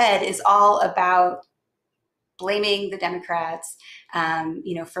op-ed is all about blaming the Democrats,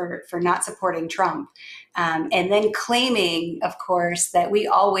 for not supporting Trump, and then claiming, of course, that we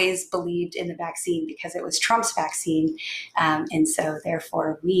always believed in the vaccine because it was Trump's vaccine, and so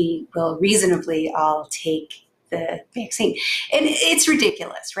therefore we will reasonably all take the vaccine. And it's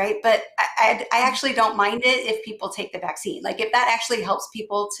ridiculous, right? But I actually don't mind it if people take the vaccine. Like if that actually helps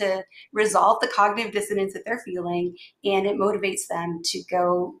people to resolve the cognitive dissonance that they're feeling and it motivates them to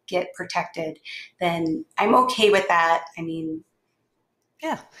go get protected, then I'm okay with that. I mean,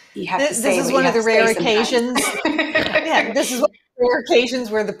 yeah, you have to say this is one of the rare occasions. Yeah, this is one of the rare occasions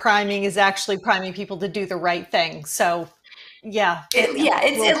where the priming is actually priming people to do the right thing. So yeah,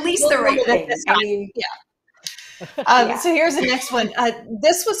 it's at least the right thing. I mean, yeah. Yeah. So here's the next one.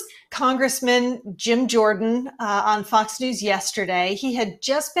 This was Congressman Jim Jordan on Fox News yesterday. He had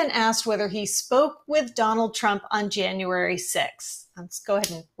just been asked whether he spoke with Donald Trump on January 6th. Let's go ahead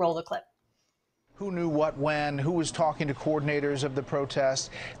and roll the clip. Who knew what, when, who was talking to coordinators of the protest.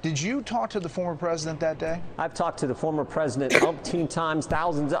 Did you talk to the former president that day? I've talked to the former president umpteen times,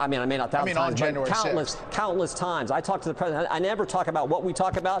 thousands. I mean, not thousands on times, January but 6th. countless times. I talked to the president. I never talk about what we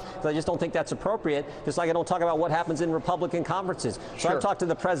talk about because I just don't think that's appropriate, just like I don't talk about what happens in Republican conferences. So Sure. I've talked to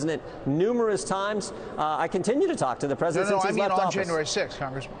the president numerous times. I continue to talk to the president since he's left on office. January 6th,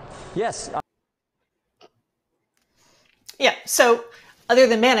 Congressman. Yes. Yeah, so other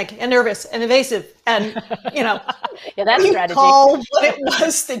than manic and nervous and evasive and, Yeah, that's strategy. Call what it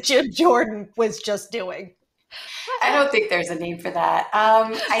was that Jim Jordan was just doing. I don't think there's a name for that.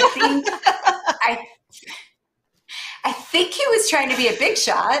 I think he was trying to be a big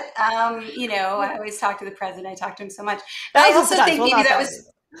shot. I always talk to the president. I talk to him so much. But I also think maybe that was,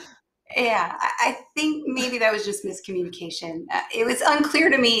 I think maybe that was just miscommunication. It was unclear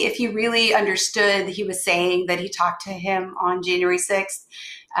to me if he really understood he was saying that he talked to him on January 6th,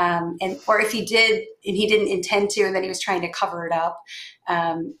 or if he did and he didn't intend to, and then he was trying to cover it up.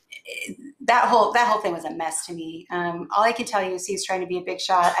 That whole thing was a mess to me. All I can tell you is he's trying to be a big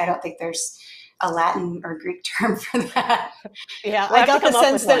shot. I don't think there's a Latin or Greek term for that. Yeah, I got the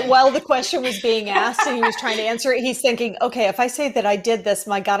sense that while the question was being asked and he was trying to answer it, he's thinking, okay, if I say that I did this,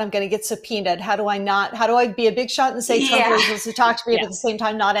 my God, I'm going to get subpoenaed. How do I be a big shot and say Trump was supposed to talk to me, but at the same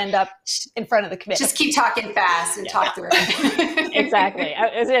time not end up in front of the committee? Just keep talking fast and talk through it. Exactly.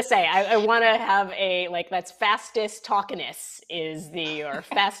 I was going to say, I want to have that's fastest talkiness or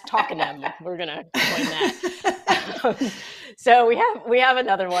fast talkinem. We're going to coin that. So we have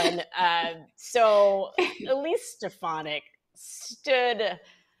another one. So Elise Stefanik stood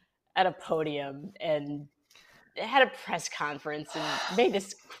at a podium and had a press conference and made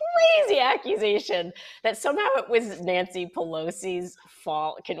this crazy accusation that somehow it was Nancy Pelosi's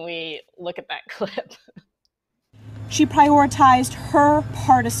fault. Can we look at that clip? She prioritized her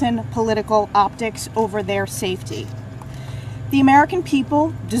partisan political optics over their safety. The American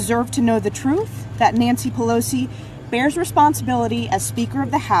people deserve to know the truth that Nancy Pelosi bears responsibility as Speaker of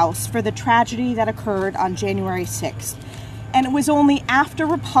the House for the tragedy that occurred on January 6th. And it was only after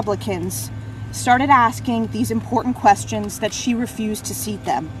Republicans started asking these important questions that she refused to seat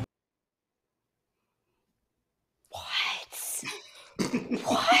them. What?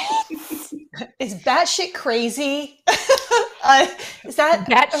 Is batshit crazy? Is that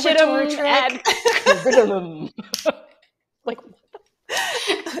batshit like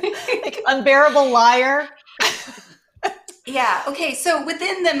unbearable liar? Yeah. Okay. So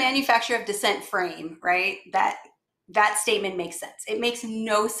within the manufacture of dissent frame, right, that statement makes sense. It makes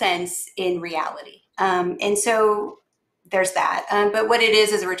no sense in reality. And so there's that. But what it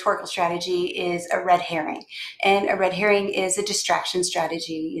is a rhetorical strategy is a red herring. And a red herring is a distraction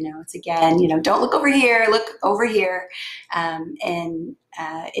strategy. It's again, don't look over here, look over here. And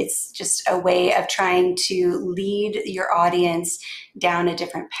it's just a way of trying to lead your audience down a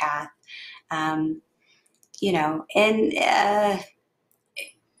different path.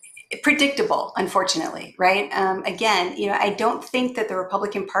 Predictable, unfortunately, right? Again, I don't think that the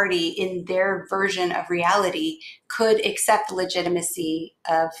Republican Party in their version of reality could accept the legitimacy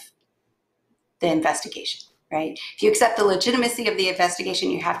of the investigation. right? If you accept the legitimacy of the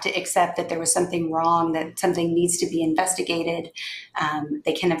investigation, you have to accept that there was something wrong, that something needs to be investigated.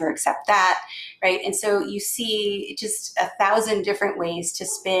 They can never accept that, right? And so you see just 1,000 different ways to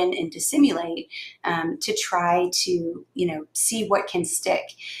spin and dissimulate to try to, see what can stick.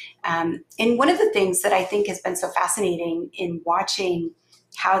 And one of the things that I think has been so fascinating in watching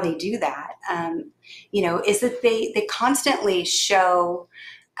how they do that, is that they constantly show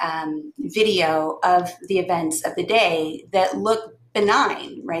video of the events of the day that look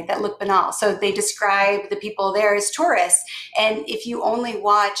benign, right? That look banal. So they describe the people there as tourists. And if you only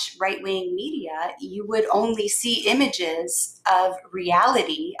watch right-wing media, you would only see images of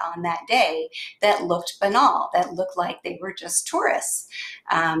reality on that day that looked banal, that looked like they were just tourists,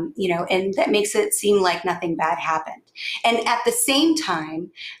 and that makes it seem like nothing bad happened. And at the same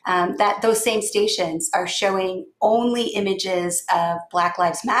time, that those same stations are showing only images of Black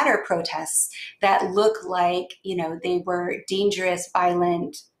Lives Matter protests that look like, they were dangerous,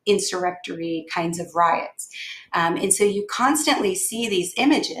 violent, insurrectory kinds of riots. And so you constantly see these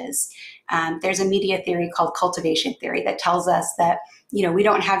images. There's a media theory called cultivation theory that tells us that, we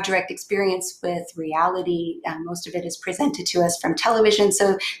don't have direct experience with reality. Most of it is presented to us from television.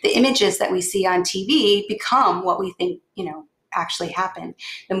 So the images that we see on TV become what we think, actually happened.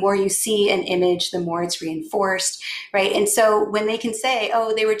 The more you see an image, the more it's reinforced, right? And so when they can say,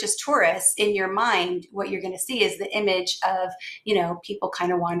 oh, they were just tourists, in your mind, what you're going to see is the image of, people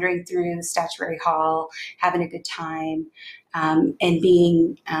kind of wandering through the Statuary Hall, having a good time, and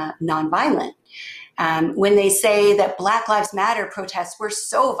being nonviolent. When they say that Black Lives Matter protests were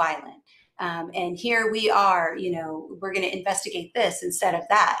so violent, and here we are, we're going to investigate this instead of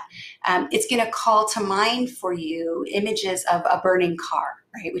that. It's going to call to mind for you images of a burning car,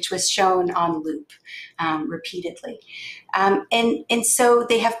 right, which was shown on loop repeatedly. And so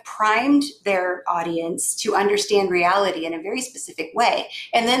they have primed their audience to understand reality in a very specific way.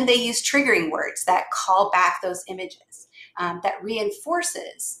 And then they use triggering words that call back those images, that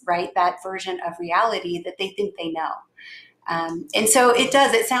reinforces, right, that version of reality that they think they know. And so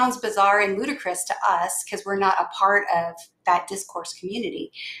it sounds bizarre and ludicrous to us because we're not a part of that discourse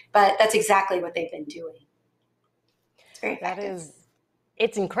community, but that's exactly what they've been doing. It's very effective.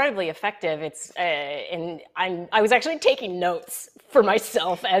 It's incredibly effective. And I was actually taking notes for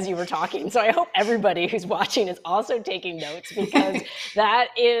myself as you were talking. So I hope everybody who's watching is also taking notes, because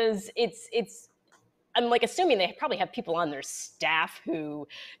I'm assuming they probably have people on their staff who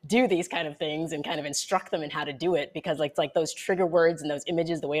do these kind of things and kind of instruct them in how to do it, because it's like those trigger words and those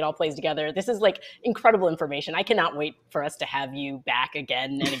images, the way it all plays together. This is incredible information. I cannot wait for us to have you back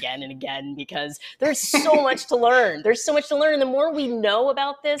again and again and again, because there's so much to learn. There's so much to learn. And the more we know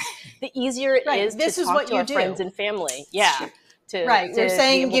about this, the easier it is to talk to our friends and family. Yeah. We're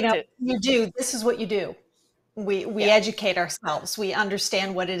saying, you do, this is what you do. We educate ourselves. We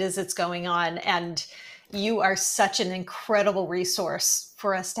understand what it is that's going on. And you are such an incredible resource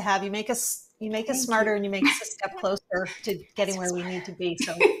for us to have. You make us smarter, and you make us a step closer to getting where we need to be.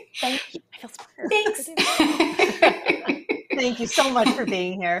 So thank you. I feel smarter. Thanks. Thank you so much for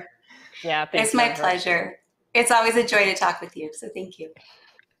being here. Yeah, it's my pleasure. It's always a joy to talk with you. So thank you.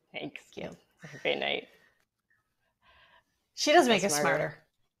 Thank you. Have a great night. She does make us smarter.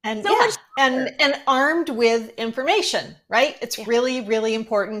 And and armed with information, right? It's really, really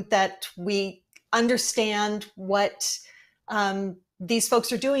important that we understand what these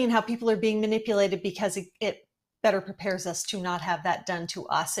folks are doing and how people are being manipulated, because it better prepares us to not have that done to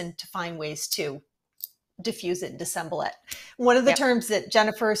us and to find ways to diffuse it and dissemble it. One of the terms that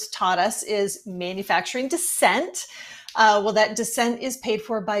Jennifer's taught us is manufacturing dissent. Well, that dissent is paid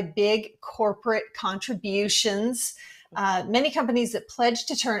for by big corporate contributions. Many companies that pledge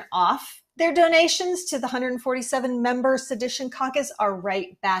to turn off their donations to the 147-member Sedition Caucus are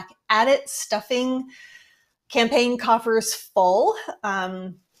right back at it, stuffing campaign coffers full.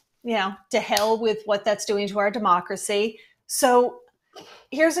 To hell with what that's doing to our democracy. So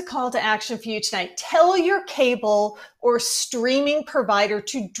here's a call to action for you tonight. Tell your cable or streaming provider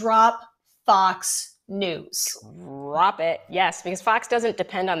to drop Fox News. Drop it. Yes, because Fox doesn't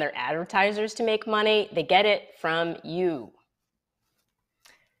depend on their advertisers to make money. They get it from you.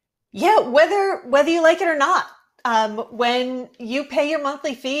 Yeah, whether you like it or not. When you pay your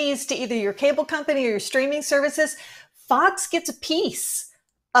monthly fees to either your cable company or your streaming services, Fox gets a piece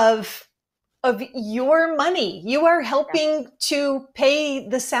of your money. You are helping to pay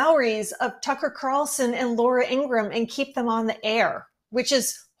the salaries of Tucker Carlson and Laura Ingraham and keep them on the air, which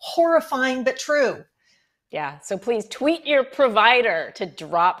is horrifying but true. Yeah, so please tweet your provider to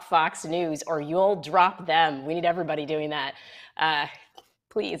drop Fox News, or you'll drop them. We need everybody doing that.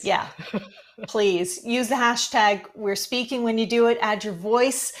 Please. Yeah. Please use the hashtag We're Speaking when you do it. Add your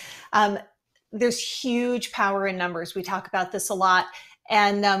voice. There's huge power in numbers. We talk about this a lot.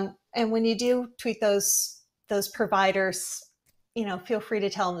 And when you do tweet those providers, feel free to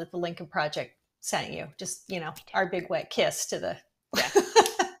tell them that the Lincoln Project sent you. Just, our big wet kiss to the...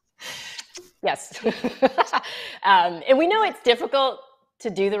 Yes. And we know it's difficult to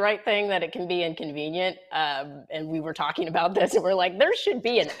do the right thing, that it can be inconvenient. And we were talking about this and we're like, there should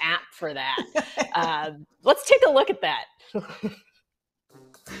be an app for that. Let's take a look at that.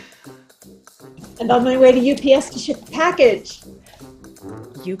 And on my way to UPS to ship a package.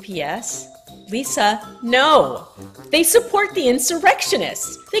 UPS? Lisa, no. They support the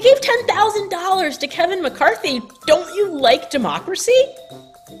insurrectionists. They gave $10,000 to Kevin McCarthy. Don't you like democracy?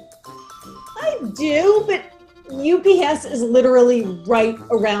 I do, but UPS is literally right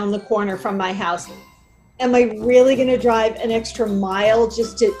around the corner from my house. Am I really going to drive an extra mile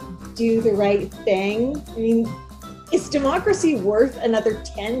just to do the right thing? I mean, is democracy worth another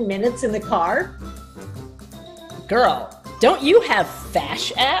 10 minutes in the car? Girl, don't you have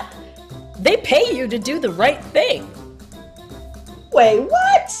Fash app? They pay you to do the right thing. Wait,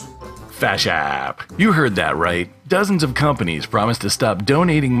 what? Fash app. You heard that right. Dozens of companies promised to stop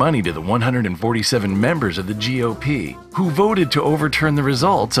donating money to the 147 members of the GOP who voted to overturn the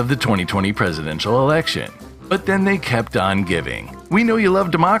results of the 2020 presidential election. But then they kept on giving. We know you love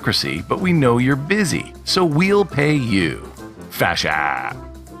democracy, but we know you're busy, so we'll pay you. Fash app.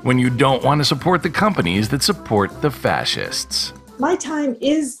 When you don't want to support the companies that support the fascists. My time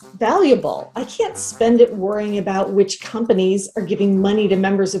is valuable. I can't spend it worrying about which companies are giving money to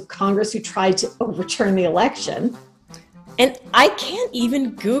members of Congress who tried to overturn the election. And I can't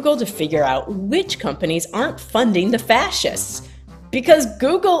even Google to figure out which companies aren't funding the fascists. Because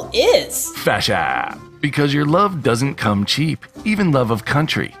Google is. Fascia. Because your love doesn't come cheap, even love of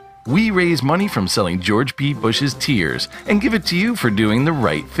country. We raise money from selling George P. Bush's tears and give it to you for doing the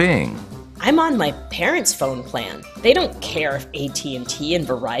right thing. I'm on my parents' phone plan. They don't care if AT&T and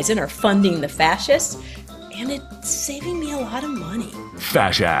Verizon are funding the fascists, and it's saving me a lot of money.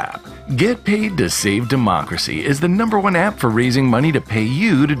 Fash app. Get Paid to Save Democracy is the #1 app for raising money to pay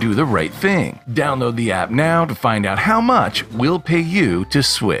you to do the right thing. Download the app now to find out how much we'll pay you to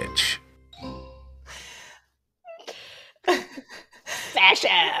switch. Fash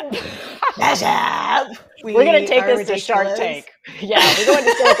app. Fash app. We're going to take this to Shark Tank. Yeah, we're going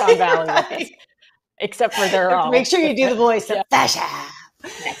to Silicon Valley with this. Except for they're all. Make sure you do the voice of Fash app.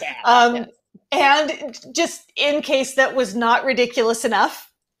 Yes. And just in case that was not ridiculous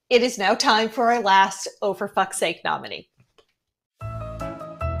enough, it is now time for our last Oh For Fuck's Sake nominee.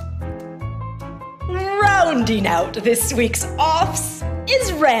 Rounding out this week's offs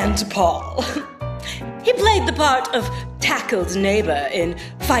is Rand Paul. He played the part of tackled neighbor in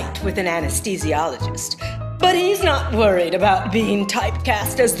Fight with an Anesthesiologist. But he's not worried about being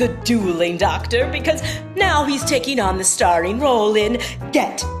typecast as the dueling doctor because now he's taking on the starring role in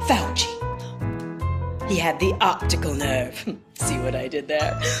Get Fauci. He had the optical nerve, see what I did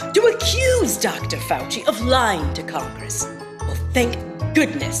there, to accuse Dr. Fauci of lying to Congress. Well, thank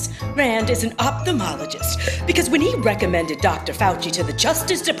goodness Rand is an ophthalmologist, because when he recommended Dr. Fauci to the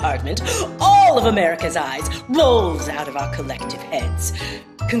Justice Department, all of America's eyes rolls out of our collective heads.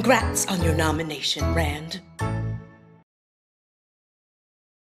 Congrats on your nomination, Rand.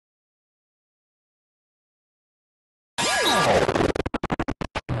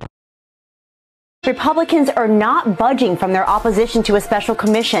 Republicans are not budging from their opposition to a special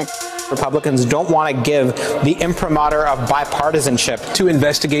commission. Republicans don't want to give the imprimatur of bipartisanship to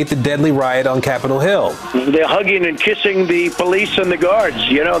investigate the deadly riot on Capitol Hill. They're hugging and kissing the police and the guards.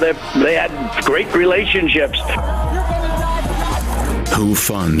 You know, they had great relationships. Who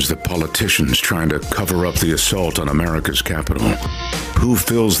funds the politicians trying to cover up the assault on America's capital? Who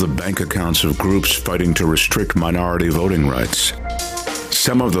fills the bank accounts of groups fighting to restrict minority voting rights?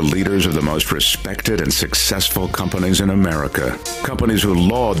 Some of the leaders of the most respected and successful companies in America, companies who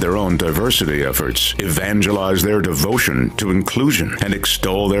laud their own diversity efforts, evangelize their devotion to inclusion, and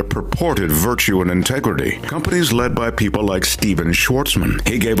extol their purported virtue and integrity. Companies led by people like Steven Schwartzman.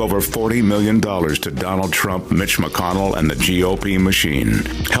 He gave over $40 million to Donald Trump, Mitch McConnell, and the GOP machine,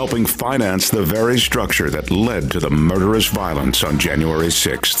 helping finance the very structure that led to the murderous violence on January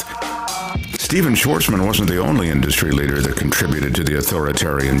 6th. Steven Schwartzman wasn't the only industry leader that contributed to the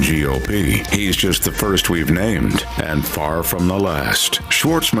authoritarian GOP. He's just the first we've named, and far from the last.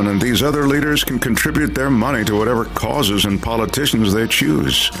 Schwartzman and these other leaders can contribute their money to whatever causes and politicians they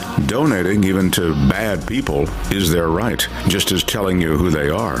choose. Donating even to bad people is their right, just as telling you who they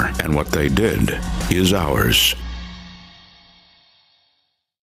are and what they did is ours.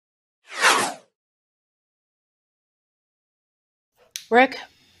 Rick,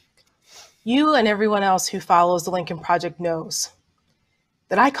 you and everyone else who follows the Lincoln Project knows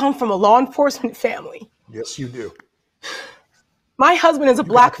that I come from a law enforcement family. Yes, you do. My husband is a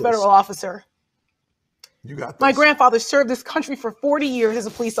black federal officer. You got this. My grandfather served this country for 40 years as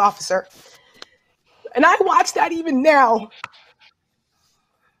a police officer. And I watch that even now.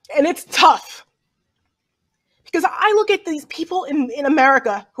 And it's tough. Because I look at these people in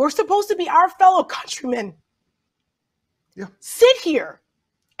America who are supposed to be our fellow countrymen. Yeah. Sit here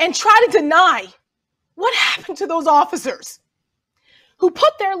and try to deny what happened to those officers who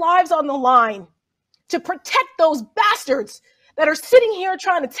put their lives on the line to protect those bastards that are sitting here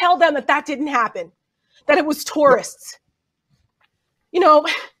trying to tell them that that didn't happen, that it was tourists. You know,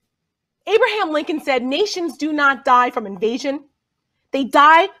 Abraham Lincoln said, nations do not die from invasion. They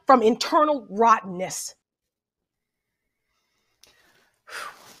die from internal rottenness.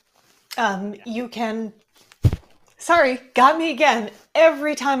 You can, sorry, got me again.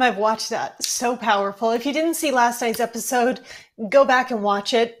 Every time I've watched that, so powerful. If you didn't see last night's episode, go back and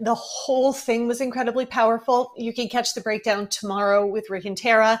watch it. The whole thing was incredibly powerful. You can catch the breakdown tomorrow with Rick and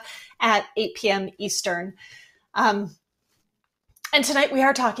Tara at 8 p.m. Eastern. And tonight we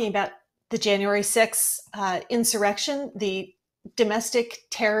are talking about the January 6th insurrection, the domestic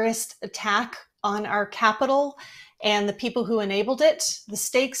terrorist attack on our Capitol, and the people who enabled it. The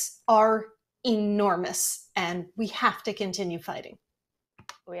stakes are enormous, and we have to continue fighting.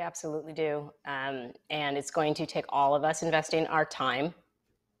 We absolutely do. And it's going to take all of us investing our time,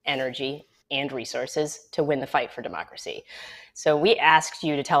 energy, and resources to win the fight for democracy. So we asked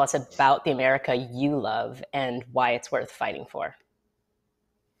you to tell us about the America you love and why it's worth fighting for.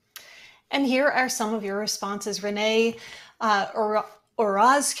 And here are some of your responses. Renee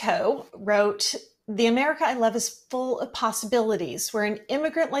Orozco wrote, "The America I love is full of possibilities, where an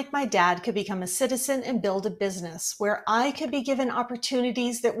immigrant like my dad could become a citizen and build a business, where I could be given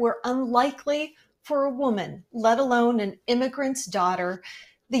opportunities that were unlikely for a woman, let alone an immigrant's daughter,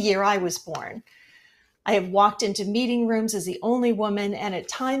 the year I was born. I have walked into meeting rooms as the only woman and at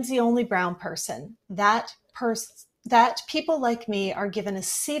times the only brown person. That people like me are given a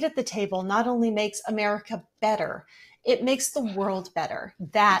seat at the table not only makes America better, it makes the world better.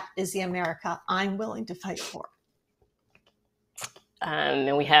 That is the America I'm willing to fight for."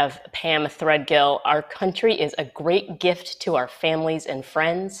 And we have Pam Threadgill. "Our country is a great gift to our families and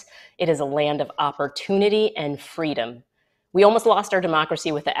friends. It is a land of opportunity and freedom. We almost lost our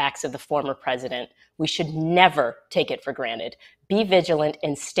democracy with the acts of the former president. We should never take it for granted. Be vigilant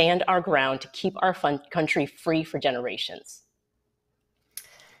and stand our ground to keep our country free for generations."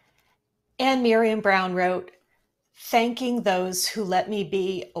 And Miriam Brown wrote, "Thanking those who let me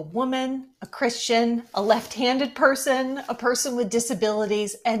be a woman, a Christian, a left-handed person, a person with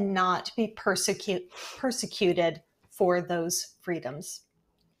disabilities, and not be persecuted for those freedoms."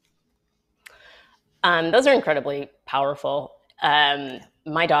 Those are incredibly powerful.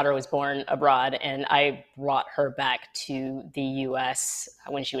 My daughter was born abroad, and I brought her back to the US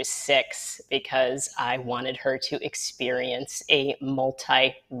when she was 6 because I wanted her to experience a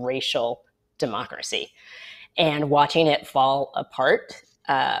multiracial democracy. And watching it fall apart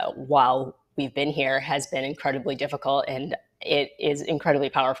while we've been here has been incredibly difficult. And it is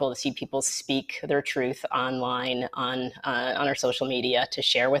incredibly powerful to see people speak their truth online on our social media to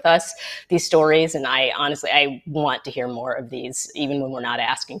share with us these stories. And I want to hear more of these, even when we're not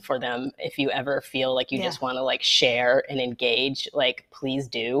asking for them. If you ever feel like you just want to like share and engage, like please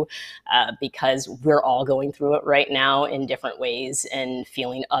do, because we're all going through it right now in different ways and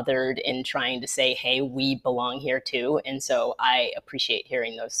feeling othered and trying to say, hey, we belong here too. And so I appreciate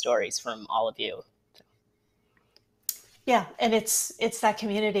hearing those stories from all of you. Yeah, and it's that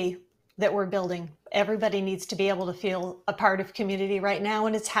community that we're building. Everybody needs to be able to feel a part of community right now,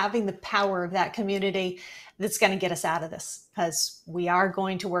 and it's having the power of that community that's going to get us out of this, because we are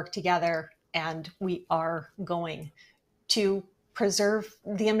going to work together and we are going to preserve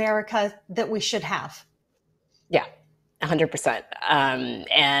the America that we should have. Yeah, 100%.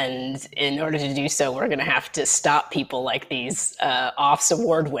 And in order to do so, we're going to have to stop people like these OFFS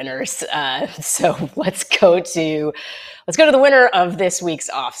award winners. So let's go to the winner of this week's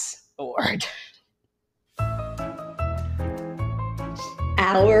OFFS award.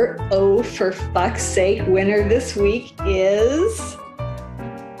 Our oh for fuck's sake winner this week is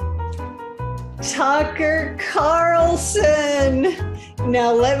Tucker Carlson.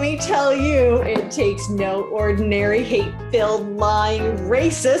 Now, let me tell you, it takes no ordinary hate-filled, lying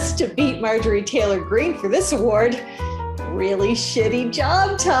racist to beat Marjorie Taylor Greene for this award. Really shitty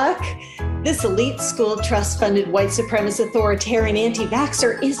job, Tuck. This elite school trust-funded white supremacist authoritarian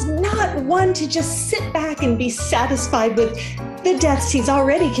anti-vaxxer is not one to just sit back and be satisfied with the deaths he's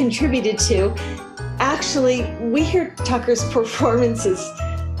already contributed to. Actually, we hear Tucker's performance is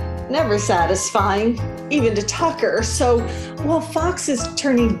never satisfying, even to Tucker. So while Fox is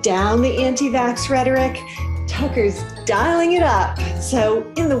turning down the anti-vax rhetoric, Tucker's dialing it up. So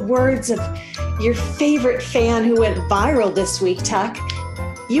in the words of your favorite fan who went viral this week, Tuck,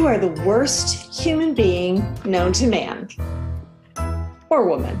 you are the worst human being known to man. Or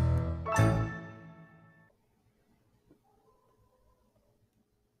woman.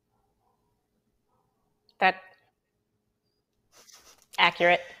 That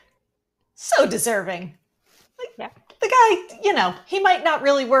accurate. So deserving. Yeah. The guy, you know, he might not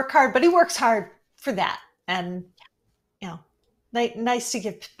really work hard, but he works hard for that. And, you know, nice to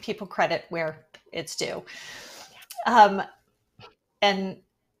give people credit where it's due. And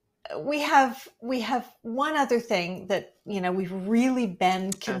we have one other thing that, you know, we've really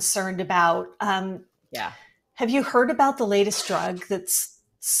been concerned about. Yeah. Have you heard about the latest drug that's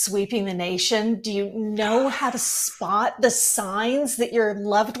sweeping the nation? Do you know how to spot the signs that your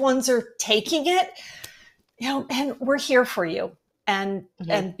loved ones are taking it? You know, and we're here for you. And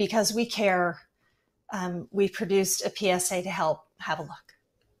and because we care, we produced a PSA to help. Have a look.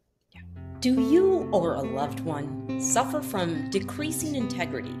 Do you or a loved one suffer from decreasing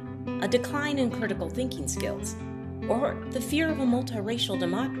integrity, a decline in critical thinking skills, or the fear of a multiracial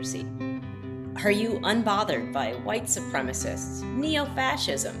democracy? Are you unbothered by white supremacists,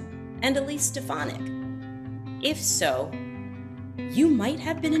 neo-fascism, and Elise Stefanik? If so, you might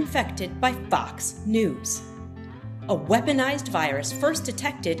have been infected by Fox News, a weaponized virus first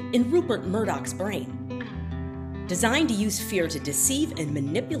detected in Rupert Murdoch's brain. Designed to use fear to deceive and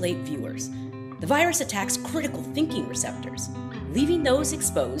manipulate viewers, the virus attacks critical thinking receptors, leaving those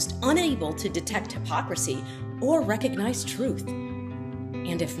exposed unable to detect hypocrisy or recognize truth.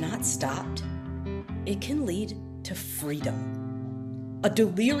 And if not stopped, it can lead to freedom, a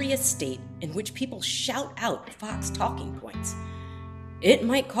delirious state in which people shout out Fox talking points. It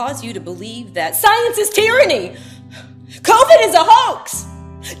might cause you to believe that science is tyranny, COVID is a hoax,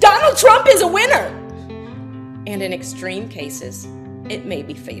 Donald Trump is a winner, and in extreme cases, it may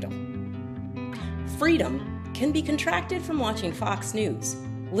be fatal. Freedom can be contracted from watching Fox News,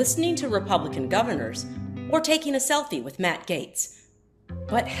 listening to Republican governors, or taking a selfie with Matt Gaetz.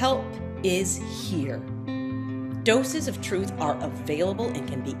 But help is here. Doses of truth are available and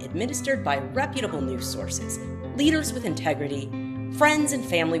can be administered by reputable news sources, leaders with integrity, friends and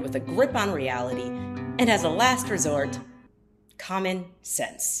family with a grip on reality, and as a last resort, common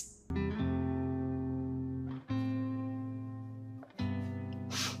sense.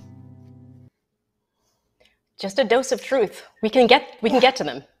 Just a dose of truth. We can get to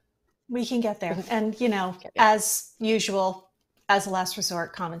them. We can get there. And, you know, as usual, as a last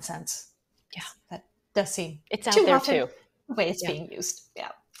resort, common sense. Yeah. That does seem it's out too there often too. The way it's being used. Yeah.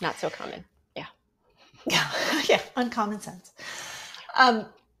 Not so common. Yeah. Yeah. Uncommon sense.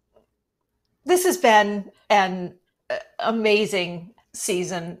 This has been an amazing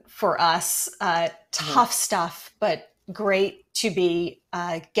season for us. Tough stuff, but great to be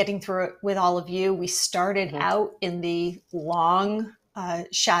getting through it with all of you. We started out in the long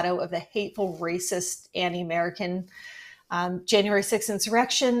shadow of the hateful, racist, anti-American January 6th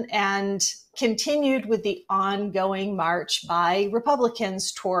insurrection and continued with the ongoing march by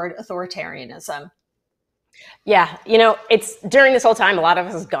Republicans toward authoritarianism. Yeah, you know, it's during this whole time, a lot of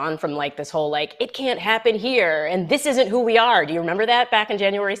us has gone from like this whole like, it can't happen here, and this isn't who we are. Do you remember that back in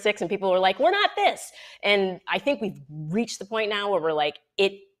January 6th? And people were like, we're not this. And I think we've reached the point now where we're like,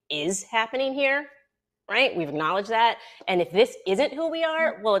 it is happening here, right? We've acknowledged that. And if this isn't who we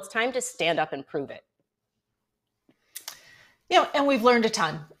are, well, it's time to stand up and prove it. You know, and we've learned a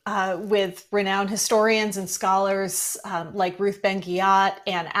ton with renowned historians and scholars like Ruth Ben-Ghiat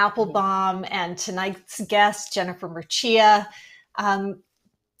and Applebaum and tonight's guest, Jennifer Mercieca.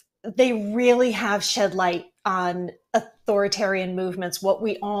 They really have shed light on authoritarian movements. What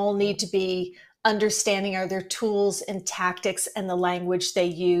we all need to be understanding are their tools and tactics and the language they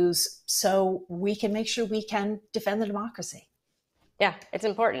use so we can make sure we can defend the democracy. Yeah, it's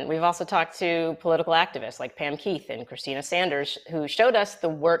important. We've also talked to political activists like Pam Keith and Christina Sanders, who showed us the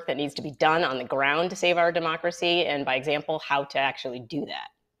work that needs to be done on the ground to save our democracy, and by example, how to actually do that.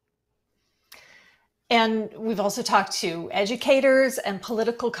 And we've also talked to educators and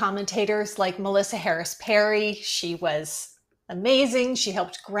political commentators like Melissa Harris Perry. She was amazing. She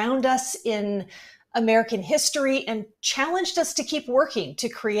helped ground us in American history and challenged us to keep working to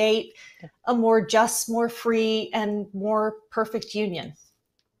create a more just, more free, and more perfect union.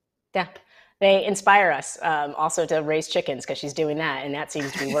 Yeah, they inspire us also to raise chickens because she's doing that, and that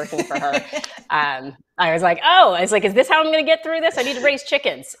seems to be working for her. I was like, is this how I'm going to get through this? I need to raise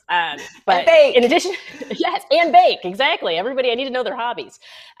chickens. But in addition, yes, and bake, exactly. Everybody, I need to know their hobbies.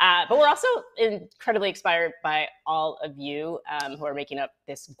 But we're also incredibly inspired by all of you who are making up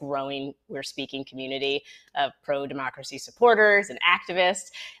this growing We're Speaking community of pro-democracy supporters and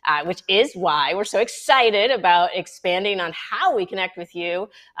activists, which is why we're so excited about expanding on how we connect with you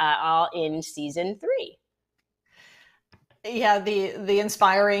all in season 3. Yeah, the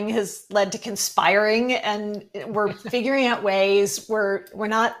inspiring has led to conspiring, and we're figuring out ways. We're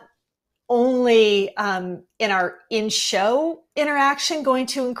not only in our in-show interaction going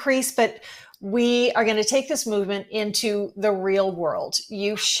to increase, but we are going to take this movement into the real world.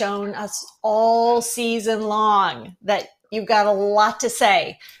 You've shown us all season long that you've got a lot to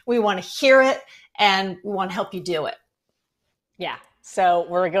say. We want to hear it, and we want to help you do it. Yeah. So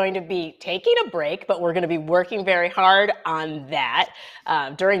we're going to be taking a break, but we're going to be working very hard on that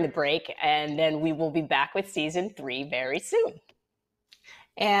during the break. And then we will be back with season 3 very soon.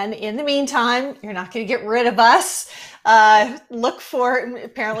 And in the meantime, you're not going to get rid of us. Look for,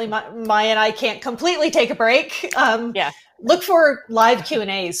 apparently Maya and I can't completely take a break. Look for live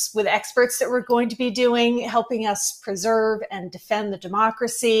Q&As with experts that we're going to be doing, helping us preserve and defend the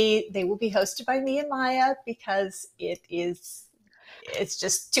democracy. They will be hosted by me and Maya because it's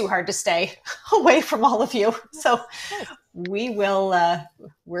just too hard to stay away from all of you. So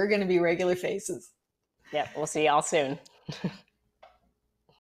we're going to be regular faces. Yeah, we'll see y'all soon.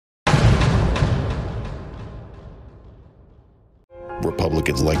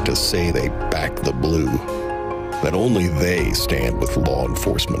 Republicans like to say they back the blue, that only they stand with law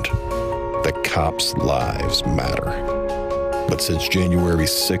enforcement, that cops' lives matter. But since January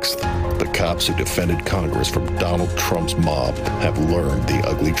 6th, the cops who defended Congress from Donald Trump's mob have learned the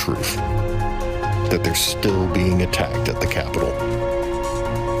ugly truth, that they're still being attacked at the Capitol,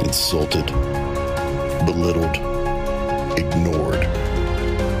 insulted, belittled, ignored,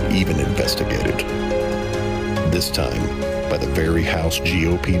 even investigated. This time, by the very House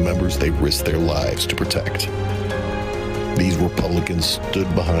GOP members they risked their lives to protect. These Republicans stood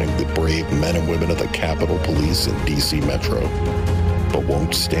behind the brave men and women of the Capitol Police and DC Metro, but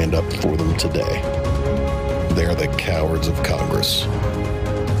won't stand up for them today. They're the cowards of Congress,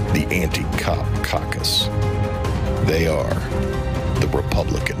 the anti-cop caucus. They are the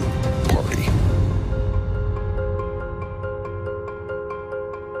Republican Party.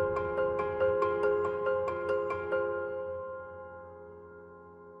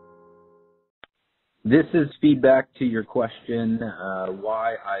 This is feedback to your question,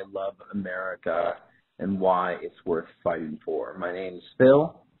 why I love America and why it's worth fighting for. My name is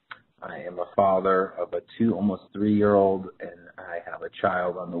Phil. I am a father of a 2, almost 3-year-old, and I have a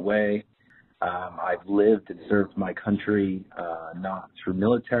child on the way. I've lived and served my country not through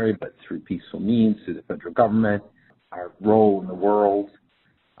military, but through peaceful means, through the federal government. Our role in the world,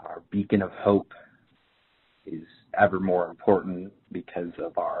 our beacon of hope, is ever more important because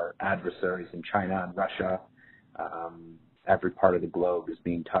of our adversaries in China and Russia. Every part of the globe is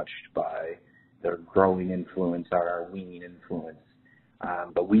being touched by their growing influence, our waning influence.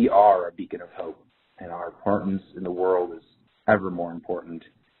 But we are a beacon of hope, and our importance in the world is ever more important.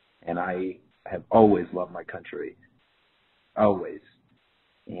 And I have always loved my country, always.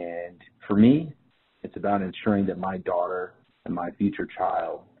 And for me, it's about ensuring that my daughter and my future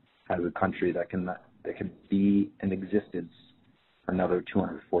child has a country that can be in existence for another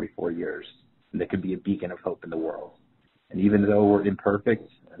 244 years, and that can be a beacon of hope in the world. And even though we're imperfect,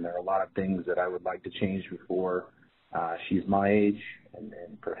 and there are a lot of things that I would like to change before she's my age, and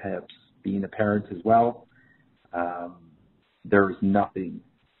perhaps being a parent as well, there is nothing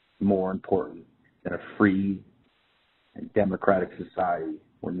more important than a free and democratic society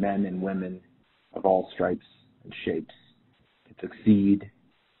where men and women of all stripes and shapes can succeed,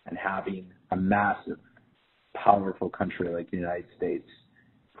 and having a massive, powerful country like the United States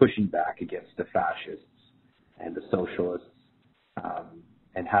pushing back against the fascists and the socialists,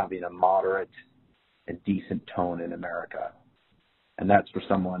 and having a moderate and decent tone in America. And that's for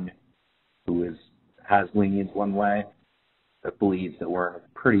someone who has leanings one way, that believes that we're in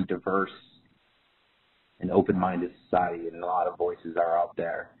a pretty diverse and open-minded society, and a lot of voices are out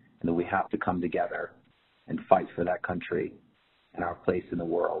there, and that we have to come together and fight for that country and our place in the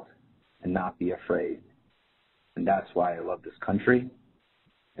world and not be afraid. And that's why I love this country,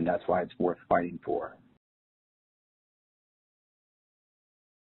 and that's why it's worth fighting for.